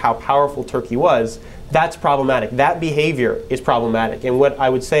entire world how powerful Turkey was, that's problematic. That behavior is problematic. And what I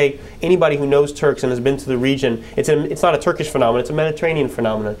would say, anybody who knows Turks and has been to the region, it's not a Turkish phenomenon, it's a Mediterranean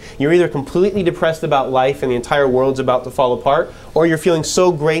phenomenon. You're either completely depressed about life and the entire world's about to fall apart, or you're feeling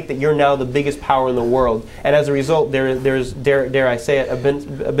so great that you're now the biggest power in the world. And as a result, there's, dare I say it,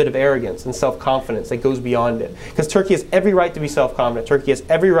 a bit of arrogance and self-confidence that goes beyond it. Because Turkey has every right to be self-confident. Turkey has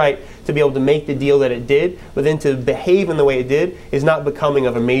every right to be able to make the deal that it did, but then to behave in the way it did is not becoming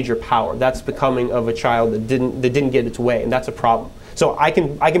of a major power. That's becoming of a child that didn't get its way, and that's a problem. So I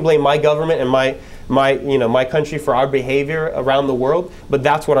can blame my government and my country for our behavior around the world, but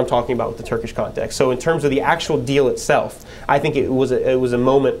that's what I'm talking about with the Turkish context. So in terms of the actual deal itself, I think it was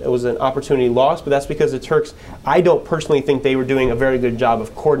an opportunity lost, but that's because the Turks, I don't personally think they were doing a very good job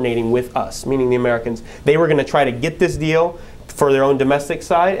of coordinating with us, meaning the Americans. They were going to try to get this deal for their own domestic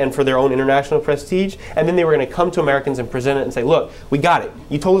side and for their own international prestige, and then they were going to come to Americans and present it and say, look, we got it.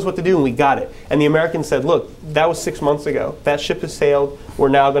 You told us what to do and we got it. And the Americans said, look, that was 6 months ago. That ship has sailed. We're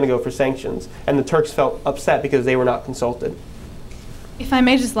now going to go for sanctions. And the Turks felt upset because they were not consulted. If I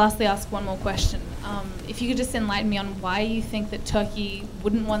may just lastly ask one more question. If you could just enlighten me on why you think that Turkey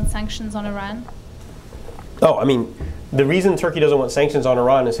wouldn't want sanctions on Iran? The reason Turkey doesn't want sanctions on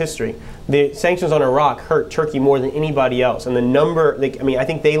Iran is history. The sanctions on Iraq hurt Turkey more than anybody else, and the number, I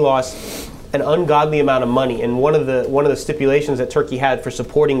think they lost an ungodly amount of money. And one of the stipulations that Turkey had for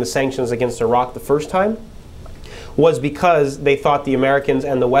supporting the sanctions against Iraq the first time was because they thought the Americans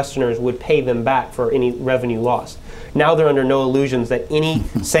and the Westerners would pay them back for any revenue lost. Now they're under no illusions that any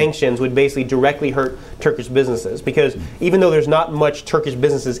sanctions would basically directly hurt Turkish businesses, because even though there's not much Turkish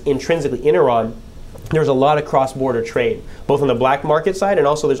businesses intrinsically in Iran, there's a lot of cross-border trade, both on the black market side, and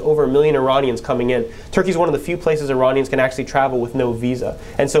also there's over 1 million Iranians coming in. Turkey's one of the few places Iranians can actually travel with no visa.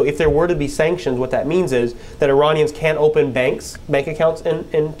 And so if there were to be sanctions, what that means is that Iranians can't open bank accounts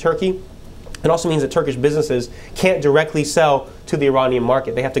in Turkey. It also means that Turkish businesses can't directly sell to the Iranian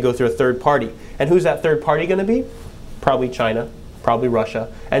market. They have to go through a third party. And who's that third party going to be? Probably China, probably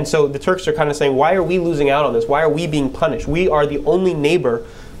Russia. And so the Turks are kind of saying, why are we losing out on this? Why are we being punished? We are the only neighbor.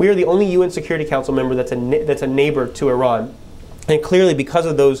 We are the only UN Security Council member that's a neighbor to Iran. And clearly, because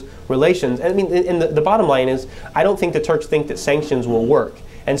of those relations, I mean, and the bottom line is, I don't think the Turks think that sanctions will work.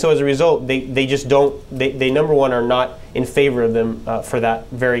 And so as a result, they just don't, they number one, are not in favor of them for that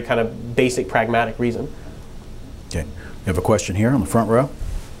very kind of basic pragmatic reason. Okay. We have a question here on the front row.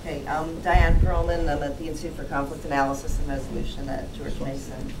 Okay, Diane Perlman. I'm at the Institute for Conflict Analysis and Resolution at George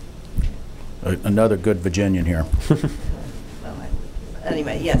Mason. Another good Virginian here. Well,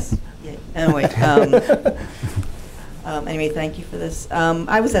 anyway, yes. Yeah. Anyway, anyway, thank you for this.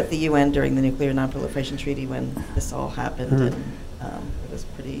 I was at the UN during the Nuclear Non-Proliferation Treaty when this all happened, and it was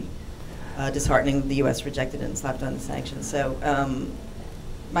pretty disheartening. The U.S. rejected it and slapped on the sanctions. So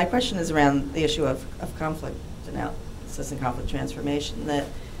my question is around the issue of conflict analysis and conflict transformation. That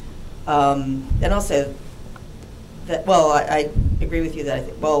and also that, well, I agree with you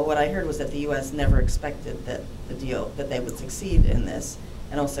that what I heard was that the U.S. never expected that that they would succeed in this.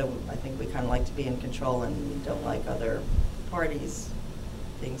 And also, I think we kind of like to be in control and don't like other parties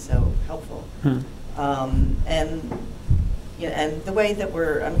being so helpful. And the way that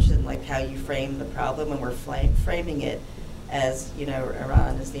I'm interested in like how you frame the problem, and we're framing it as, you know,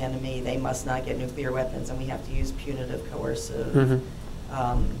 Iran is the enemy, they must not get nuclear weapons, and we have to use punitive, coercive,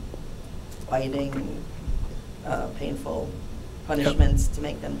 fighting, painful punishments to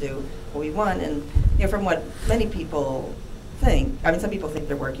make them do what we want. And you know, from what many people think, I mean, some people think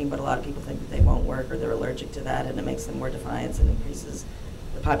they're working, but a lot of people think that they won't work, or they're allergic to that, and it makes them more defiant and increases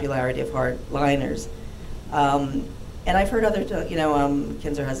the popularity of hardliners. And I've heard other, you know,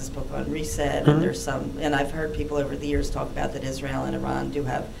 Kinzer has this book on Recep, and there's some, and I've heard people over the years talk about that Israel and Iran do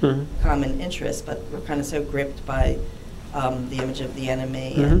have common interests, but we're kind of so gripped by the image of the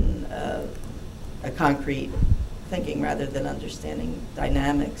enemy and a concrete thinking rather than understanding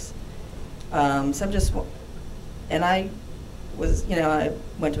dynamics. So I'm just, and I was, you know, I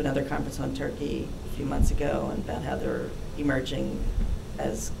went to another conference on Turkey a few months ago and about how they're emerging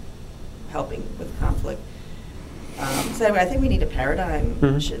as helping with conflict. So anyway, I think we need a paradigm,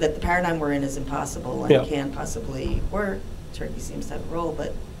 that the paradigm we're in is impossible and can't possibly work. Turkey seems to have a role, but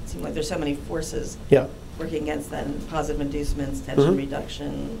it seems like there's so many forces working against that, and positive inducements, tension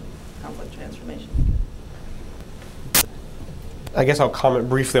reduction, conflict transformation. I guess I'll comment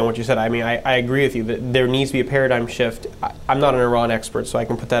briefly on what you said. I mean, I agree with you that there needs to be a paradigm shift. I'm not an Iran expert, so I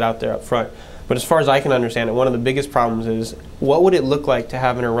can put that out there up front. But as far as I can understand it, one of the biggest problems is, what would it look like to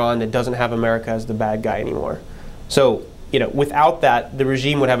have an Iran that doesn't have America as the bad guy anymore? So, you know, without that, the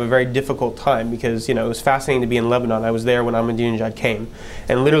regime would have a very difficult time, because, you know, it was fascinating to be in Lebanon. I was there when Ahmadinejad came,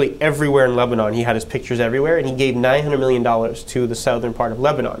 and literally everywhere in Lebanon, he had his pictures everywhere, and he gave $900 million to the southern part of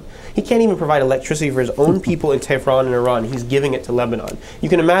Lebanon. He can't even provide electricity for his own people in Tehran and Iran. He's giving it to Lebanon. You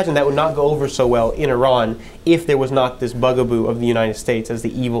can imagine that would not go over so well in Iran if there was not this bugaboo of the United States as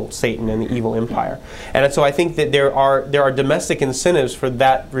the evil Satan and the evil empire. And so I think that there are domestic incentives for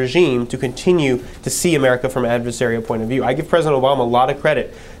that regime to continue to see America from an adversarial point of view. I give President Obama a lot of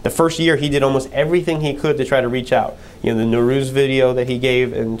credit. The first year, he did almost everything he could to try to reach out. You know, the Nowruz video that he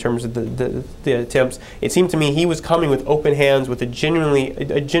gave in terms of the attempts, it seemed to me he was coming with open hands, with a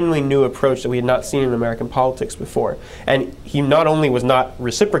genuinely new approach that we had not seen in American politics before. And he not only was not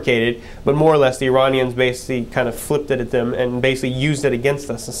reciprocated, but more or less the Iranians basically kind of flipped it at them and basically used it against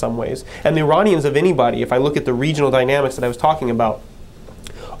us in some ways. And the Iranians of anybody, if I look at the regional dynamics that I was talking about,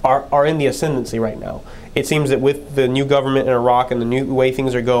 are in the ascendancy right now. It seems that with the new government in Iraq and the new way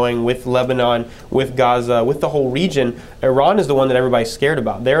things are going with Lebanon, with Gaza, with the whole region, Iran is the one that everybody's scared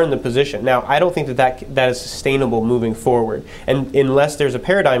about. They're in the position. Now, I don't think that is sustainable moving forward. And unless there's a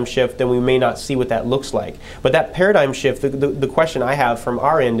paradigm shift, then we may not see what that looks like. But that paradigm shift, the question I have from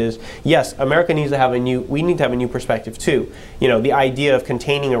our end is, yes, America needs to have we need to have a new perspective too. You know, the idea of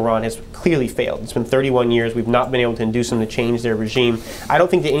containing Iran has clearly failed. It's been 31 years. We've not been able to induce them to change their regime. I don't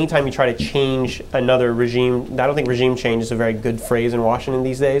think that anytime you try to change another regime, I don't think regime change is a very good phrase in Washington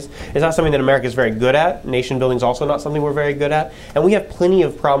these days. It's not something that America is very good at. Nation building is also not something we're very good at. And we have plenty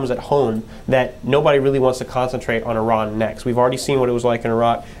of problems at home that nobody really wants to concentrate on Iran next. We've already seen what it was like in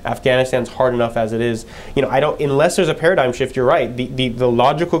Iraq. Afghanistan's hard enough as it is. You know, unless there's a paradigm shift, you're right. The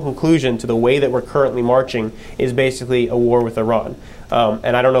logical conclusion to the way that we're currently marching is basically a war with Iran.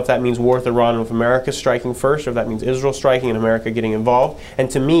 And I don't know if that means war with Iran with America striking first, or if that means Israel striking and America getting involved. And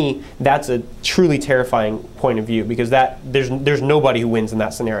to me, that's a truly terrifying point of view, because there's nobody who wins in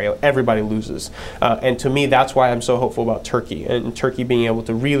that scenario. Everybody loses. And to me, that's why I'm so hopeful about Turkey, and Turkey being able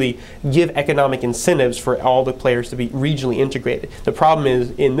to really give economic incentives for all the players to be regionally integrated. The problem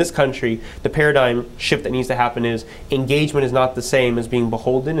is, in this country, the paradigm shift that needs to happen is engagement is not the same as being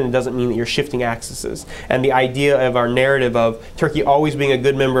beholden, and it doesn't mean that you're shifting axes. And the idea of our narrative of Turkey always being a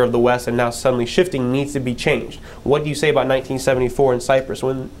good member of the West and now suddenly shifting needs to be changed. What do you say about 1974 in Cyprus,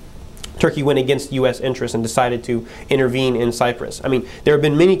 when Turkey went against U.S. interests and decided to intervene in Cyprus? I mean, there have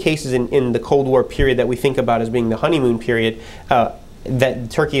been many cases in the Cold War period that we think about as being the honeymoon period, that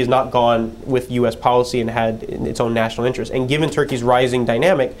Turkey has not gone with U.S. policy and had its own national interest. And given Turkey's rising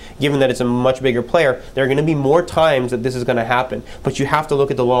dynamic, given that it's a much bigger player, there are going to be more times that this is going to happen. But you have to look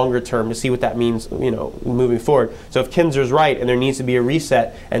at the longer term to see what that means, moving forward. So if Kinzer's right and there needs to be a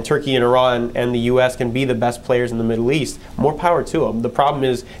reset, and Turkey and Iran and the U.S. can be the best players in the Middle East, more power to them. The problem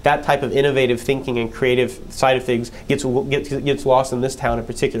is that type of innovative thinking and creative side of things gets lost in this town in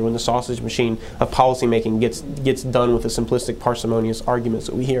particular, when the sausage machine of policymaking gets done with a simplistic, parsimonious arguments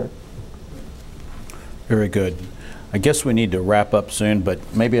that we hear. Very good. I guess we need to wrap up soon,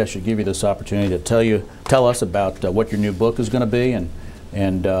 but maybe I should give you this opportunity to tell us about what your new book is going to be,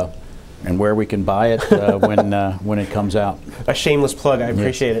 and where we can buy it when it comes out. A shameless plug, I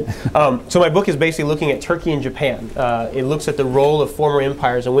appreciate it. So my book is basically looking at Turkey and Japan. It looks at the role of former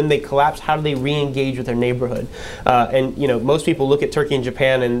empires, and when they collapse, how do they re-engage with their neighborhood? And most people look at Turkey and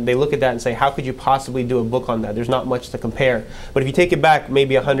Japan and they look at that and say, how could you possibly do a book on that? There's not much to compare. But if you take it back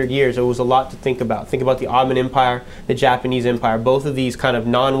maybe 100 years, there was a lot to think about. Think about the Ottoman Empire, the Japanese Empire, both of these kind of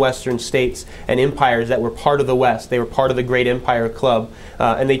non-Western states and empires that were part of the West. They were part of the Great Empire Club,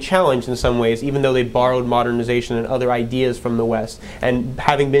 and they challenged in some ways, even though they borrowed modernization and other ideas from the West. And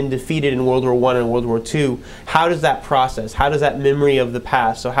having been defeated in World War I and World War II, how does that process, how does that memory of the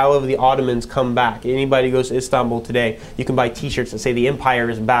past, so how have the Ottomans come back? Anybody who goes to Istanbul today, you can buy t-shirts that say the empire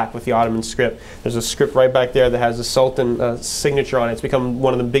is back with the Ottoman script. There's a script right back there that has the Sultan signature on it. It's become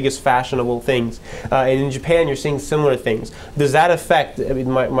one of the biggest fashionable things. And in Japan, you're seeing similar things. Does that affect, I mean,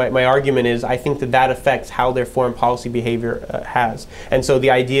 my argument is, I think that affects how their foreign policy behavior has. And so the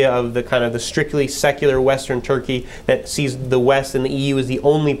idea of the kind of the strictly secular Western Turkey that sees the West and the EU as the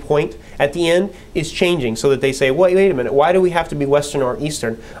only point at the end is changing, so that they say, wait a minute, why do we have to be Western or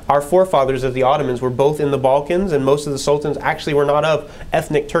Eastern? Our forefathers of the Ottomans were both in the Balkans, and most of the sultans actually were not of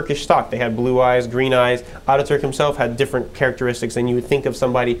ethnic Turkish stock. They had blue eyes, green eyes. Ataturk himself had different characteristics than you would think of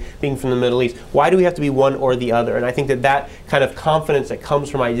somebody being from the Middle East. Why do we have to be one or the other? And I think that kind of confidence that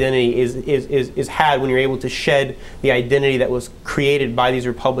comes from identity is had when you're able to shed the identity that was created by these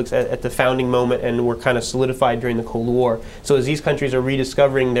republics at the founding moment and were kind of solidified during the Cold War. So as these countries are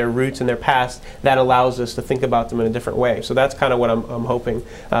rediscovering their roots and their past, that allows us to think about them in a different way. So that's kind of what I'm hoping.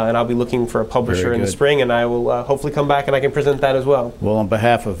 And I'll be looking for a publisher in the spring, and I will hopefully come back and I can present that as well. Well, on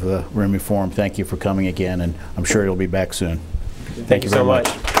behalf of the Remy Forum, thank you for coming again, and I'm sure you'll be back soon. Thank you so much.